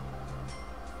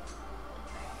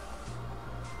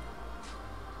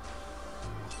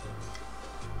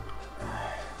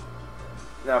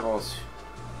 Levels.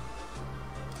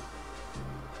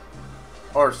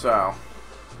 Or so.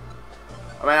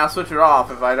 I mean, I'll switch it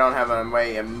off if I don't have a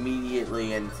way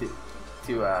immediately into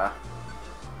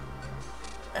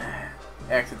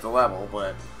exit the level,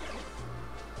 but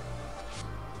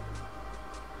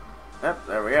yep,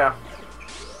 there we go.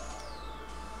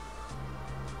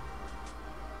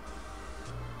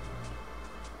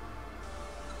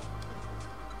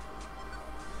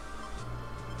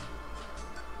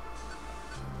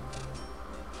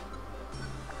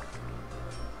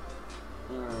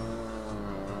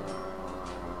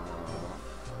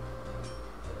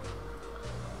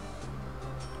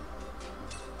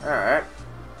 Alright.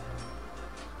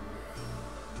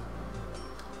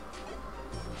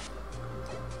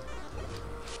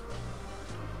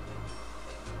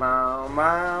 Bow,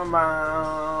 bow,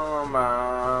 bow,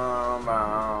 bow,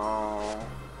 bow.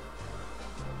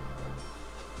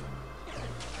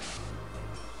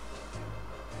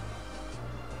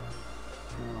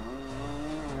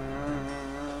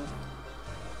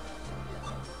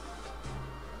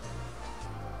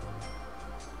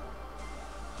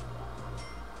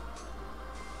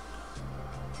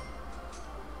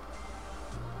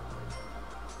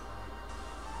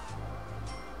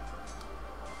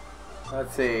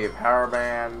 Let's see, power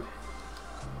band.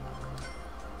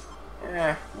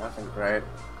 Nothing great.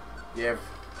 Give.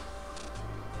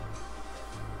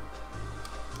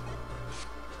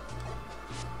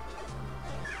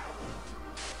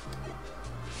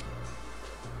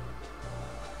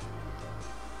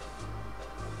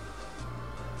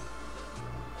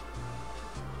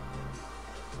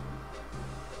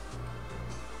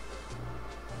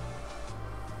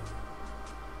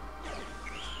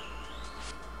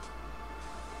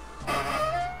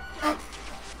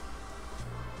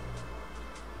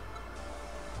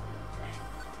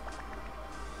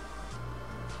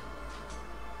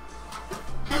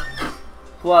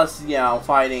 Plus, you know,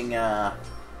 fighting,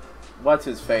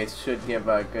 what's-his-face should give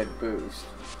a good boost.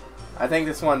 I think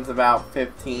this one's about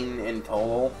 15 in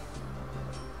total.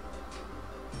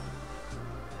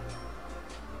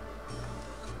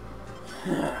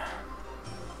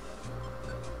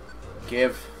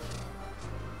 Give.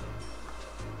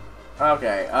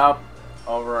 Okay, up,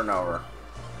 over and over.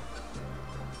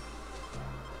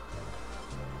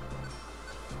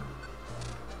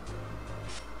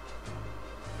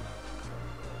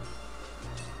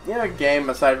 You know, a game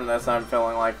aside from this I'm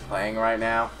feeling like playing right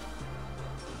now?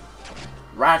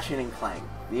 Ratchet and Clank,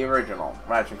 the original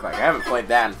Ratchet and Clank. I haven't played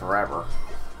that in forever.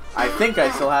 I think I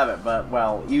still have it, but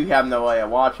well, you have no way of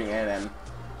watching it, and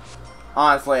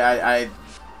honestly, I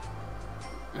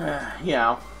you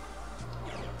know,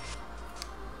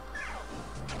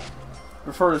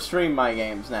 prefer to stream my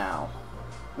games now,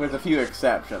 with a few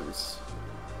exceptions.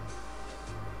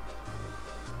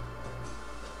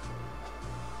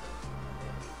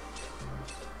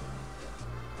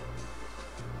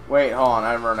 Wait, hold on,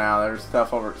 I remember now. There's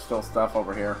stuff over, still stuff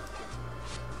over here.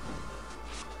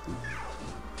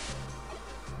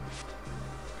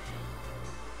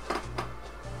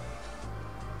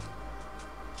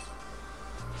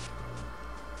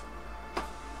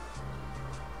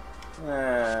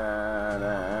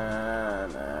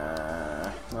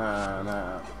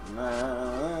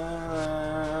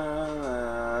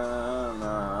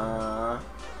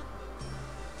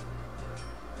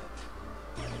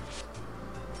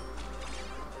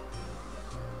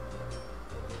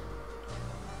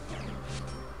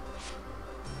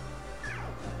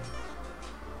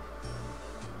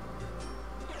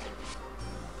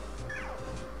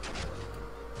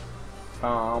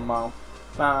 Bum, bum,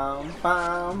 bum,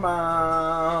 bum,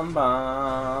 bum,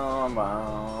 bum,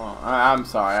 bum. I'm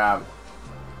sorry, I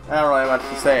don't really have much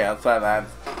to say outside that.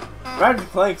 Ratchet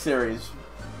 & Clank series.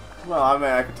 Well, I mean,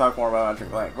 I could talk more about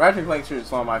Ratchet & Clank. Ratchet & Clank series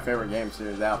is one of my favorite game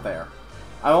series out there.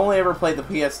 I've only ever played the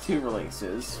PS2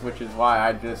 releases, which is why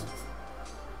I just...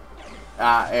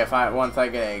 once I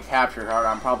get a capture card,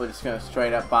 I'm probably just going to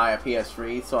straight up buy a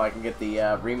PS3 so I can get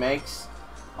the remakes.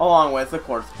 Along with, of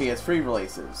course, the PS3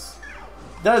 releases.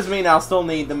 Does mean I'll still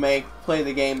need to play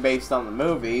the game based on the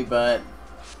movie, but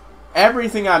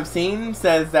everything I've seen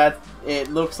says that it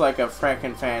looks like a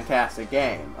freaking fantastic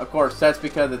game. Of course, that's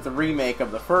because it's a remake of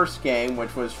the first game,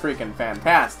 which was freaking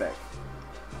fantastic.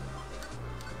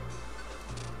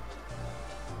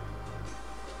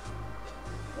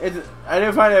 I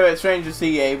do find it a bit strange to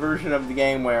see a version of the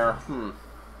game where,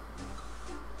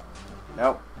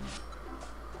 nope.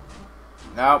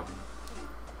 Nope.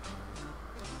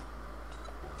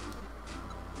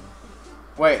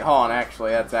 Wait, hold on,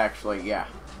 actually, that's actually, yeah.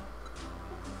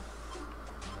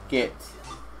 Get.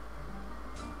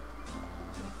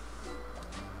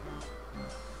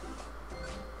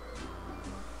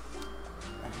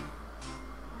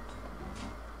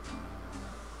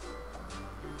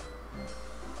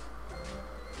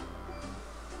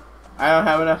 I don't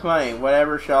have enough money.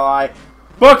 Whatever shall I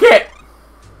book it?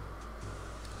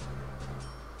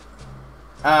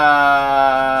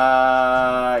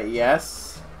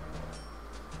 Yes.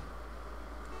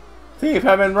 Thief,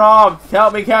 I've been robbed.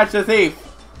 Help me catch the thief.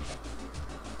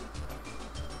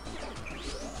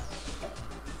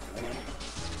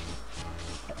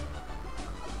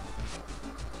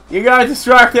 You guys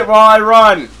distract it while I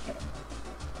run.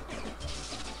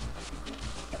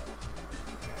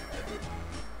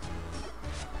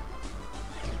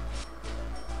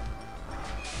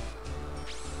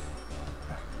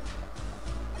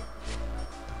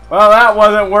 Well, that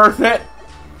wasn't worth it.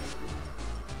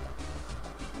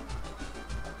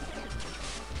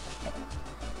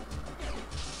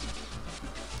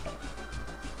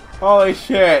 Holy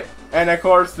shit. And of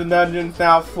course the dungeon's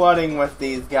now flooding with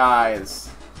these guys.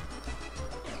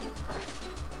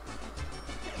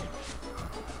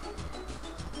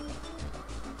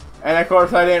 And of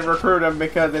course I didn't recruit them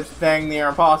because it's dang near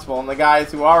impossible. And the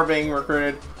guys who are being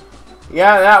recruited,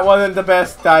 yeah, that wasn't the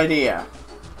best idea.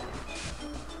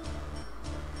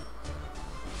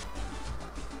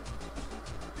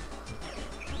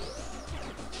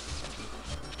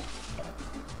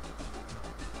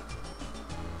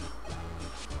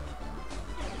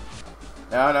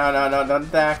 No, no, no, no, don't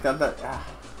attack, don't attack.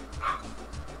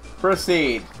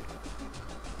 Proceed.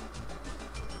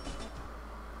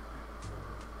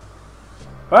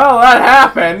 Well, that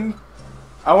happened.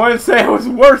 I wouldn't say it was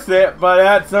worth it, but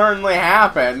that certainly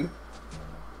happened.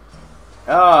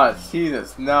 Oh,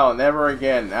 Jesus, no, never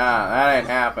again. Ah, that ain't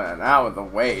happening. That was a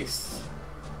waste.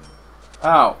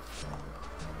 Oh.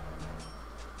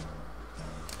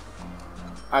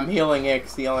 I'm healing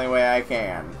Ix the only way I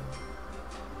can.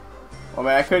 Well,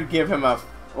 man, I could give him a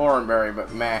Oranberry,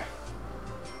 but meh.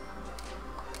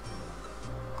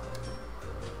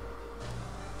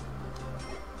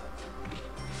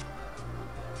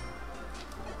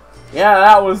 Yeah,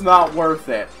 that was not worth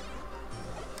it.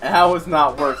 That was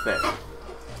not worth it.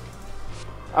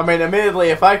 I mean,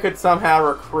 admittedly, if I could somehow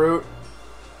recruit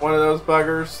one of those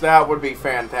buggers, that would be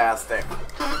fantastic.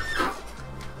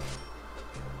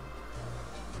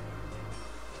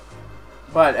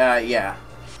 But, yeah.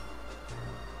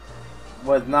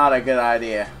 Was not a good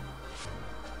idea.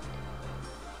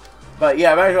 But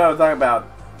yeah, back to what I was talking about.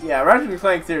 Yeah, Ratchet &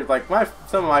 Clank series, like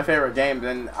some of my favorite games,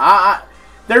 and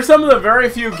there's some of the very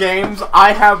few games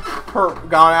I have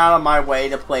gone out of my way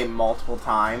to play multiple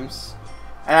times.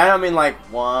 And I don't mean like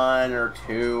 1 or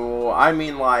 2, I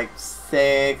mean like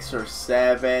 6 or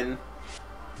 7. And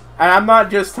I'm not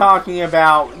just talking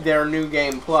about their New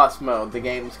Game Plus mode, the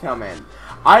games come in.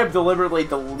 I have deliberately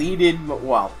deleted,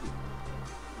 well,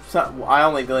 I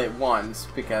only deleted once,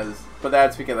 but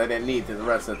that's because I didn't need to the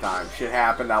rest of the time. Shit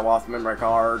happened, I lost the memory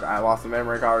card, I lost the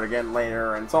memory card again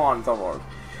later, and so on and so forth.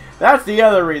 That's the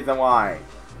other reason why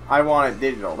I want it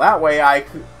digital. That way I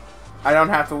don't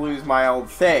have to lose my old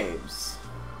saves.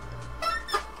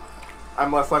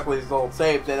 I'm less likely to lose old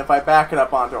saves, and if I back it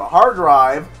up onto a hard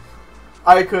drive,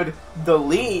 I could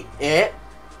delete it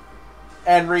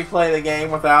and replay the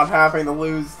game without having to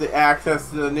lose the access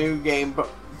to the new game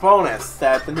bonus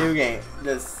that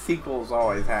the sequels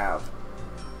always have.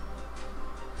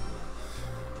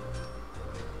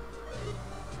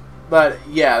 But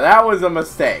yeah, that was a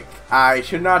mistake. I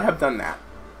should not have done that.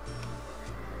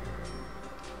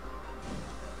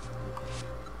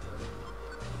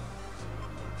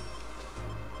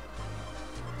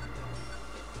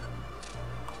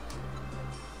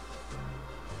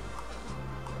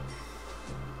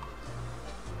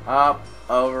 Up,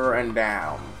 over, and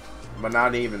down. But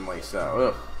not evenly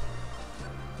so. Ugh.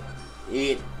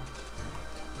 Eat.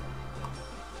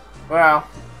 Well,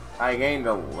 I gained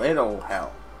a little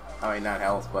health. I mean, not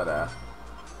health, but,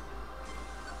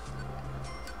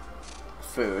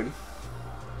 food.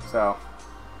 So,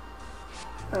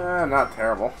 not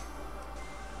terrible.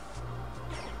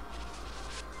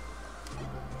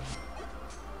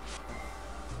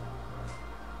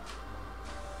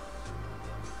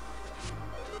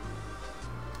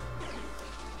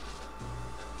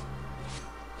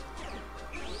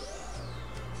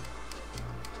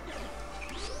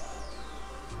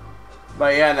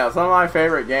 But yeah, no, some of my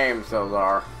favorite games, those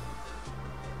are.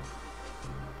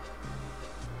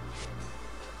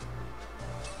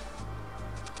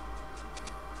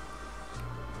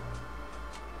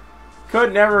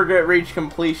 Could never reach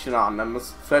completion on them,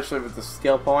 especially with the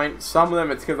skill points. Some of them,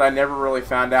 it's because I never really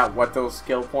found out what those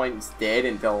skill points did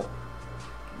until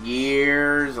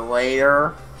years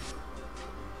later.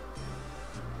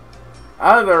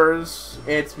 Others,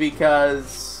 it's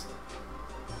because,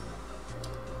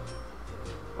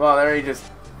 well, they're just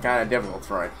kind of difficult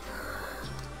for me.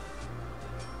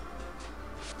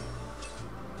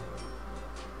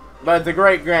 But it's a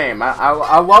great game.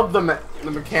 I love the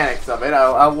mechanics of it.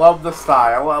 I love the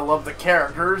style. I love the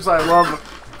characters. I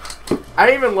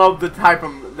even love the type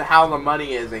of how the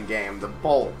money is in game. The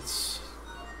bolts.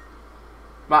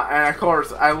 And of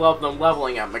course, I love the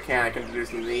leveling up mechanic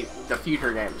introduced in the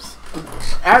future games.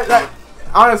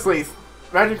 Honestly,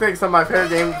 Magic thinks some of my favorite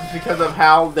games is because of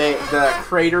how the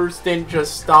creators didn't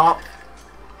just stop.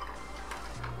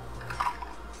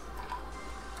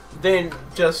 Didn't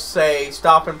just say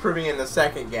stop improving in the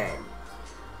second game.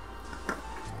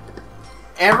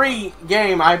 Every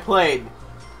game I played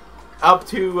up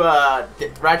to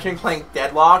Ratchet & Clank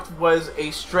Deadlocked was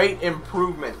a straight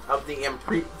improvement of the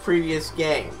previous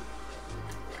game.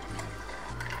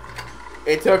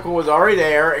 It took what was already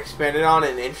there, expanded on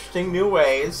in interesting new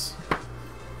ways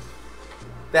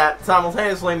that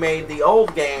simultaneously made the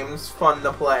old games fun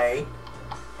to play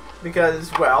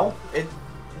because, well, it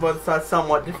was a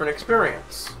somewhat different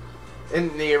experience.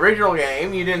 In the original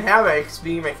game, you didn't have an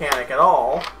XP mechanic at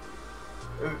all.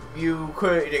 You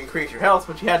could increase your health,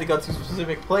 but you had to go to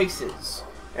specific places,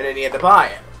 and then you had to buy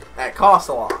it. That cost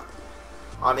a lot.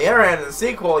 On the other hand, in the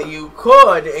sequel, you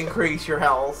could increase your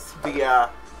health via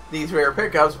these rare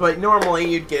pickups, but normally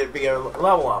you'd get it via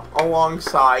level up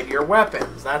alongside your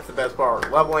weapons. That's the best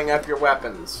part, leveling up your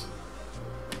weapons.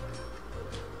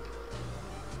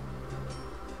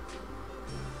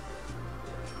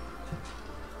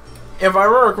 If I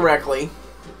remember correctly,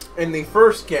 in the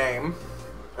first game,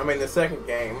 I mean the second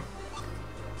game,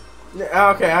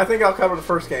 okay, I think I'll cover the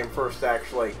first game first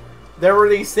actually. There were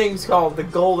these things called the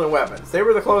golden weapons. They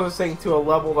were the closest thing to a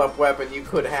leveled up weapon you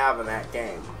could have in that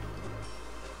game.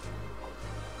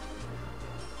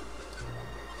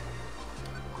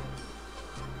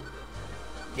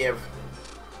 Give.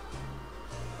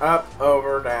 Up,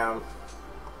 over, down.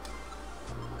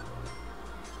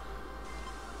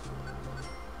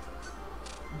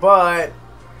 But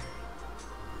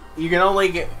you can only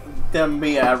get them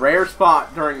be a rare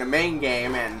spot during the main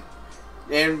game, and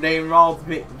they involve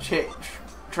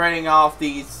trading off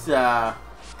these rare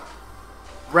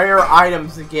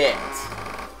items to get.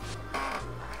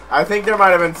 I think there might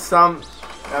have been some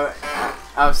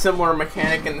similar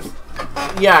mechanic in.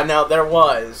 Yeah, no, there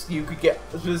was. You could get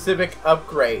specific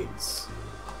upgrades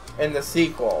in the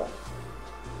sequel.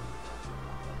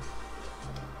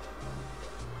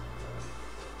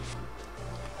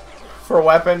 For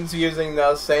weapons using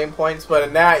those same points, but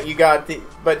in that you got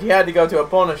but you had to go to a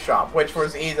bonus shop, which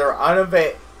was either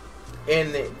unavailable in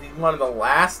one of the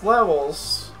last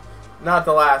levels, not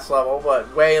the last level,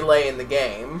 but way late in the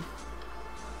game,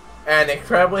 and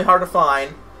incredibly hard to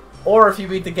find, or if you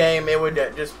beat the game, it would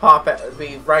just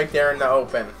be right there in the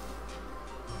open.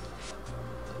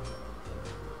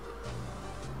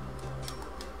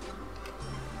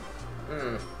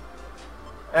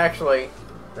 Actually.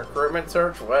 Recruitment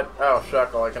search? What? Oh,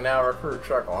 Shuckle. I can now recruit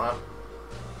Shuckle, huh?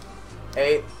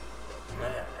 8.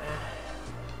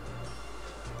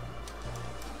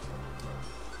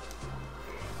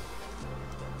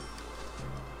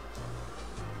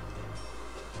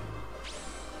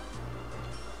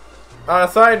 On a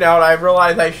side note, I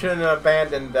realized I shouldn't have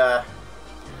abandoned,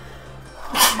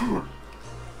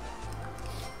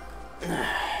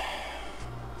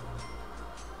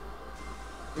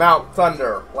 Mount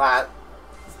Thunder last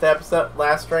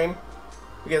stream,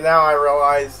 because now I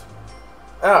realize,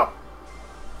 oh,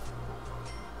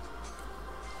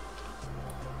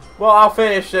 well, I'll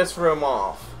finish this room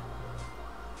off.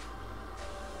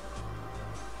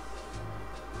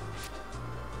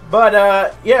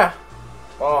 But, yeah.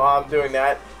 While I'm doing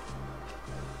that.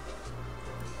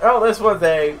 Well, this was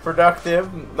a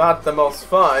productive, not the most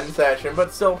fun session,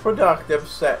 but still productive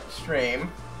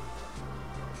stream.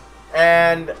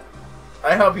 And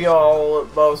I hope you all,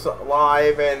 both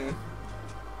live and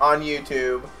on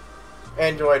YouTube,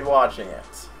 enjoyed watching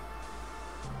it.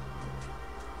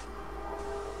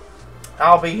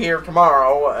 I'll be here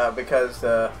tomorrow because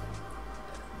the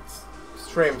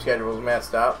stream schedule is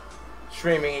messed up.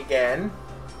 Streaming again.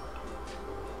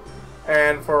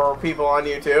 And for people on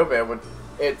YouTube,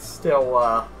 it's still,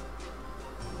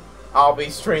 I'll be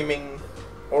streaming,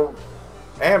 or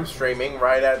am streaming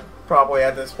probably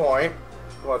at this point,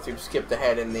 unless you've skipped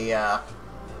ahead in the,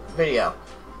 video.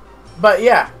 But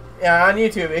yeah, on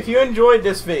YouTube, if you enjoyed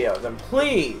this video, then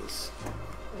please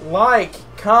like,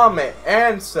 comment,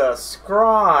 and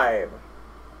subscribe.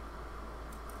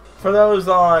 For those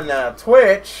on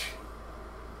Twitch,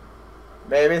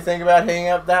 maybe think about hitting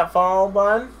up that follow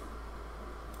button.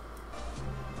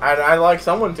 I'd like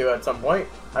someone to at some point.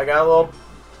 I got a little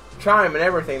chime and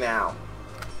everything now.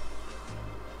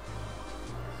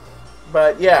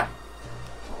 But yeah.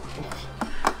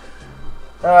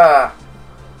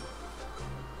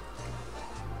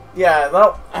 Yeah,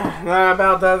 well, that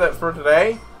about does it for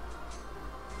today.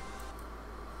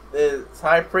 This is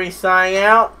HighPriest signing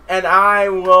out, and I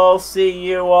will see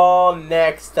you all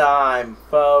next time,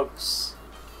 folks.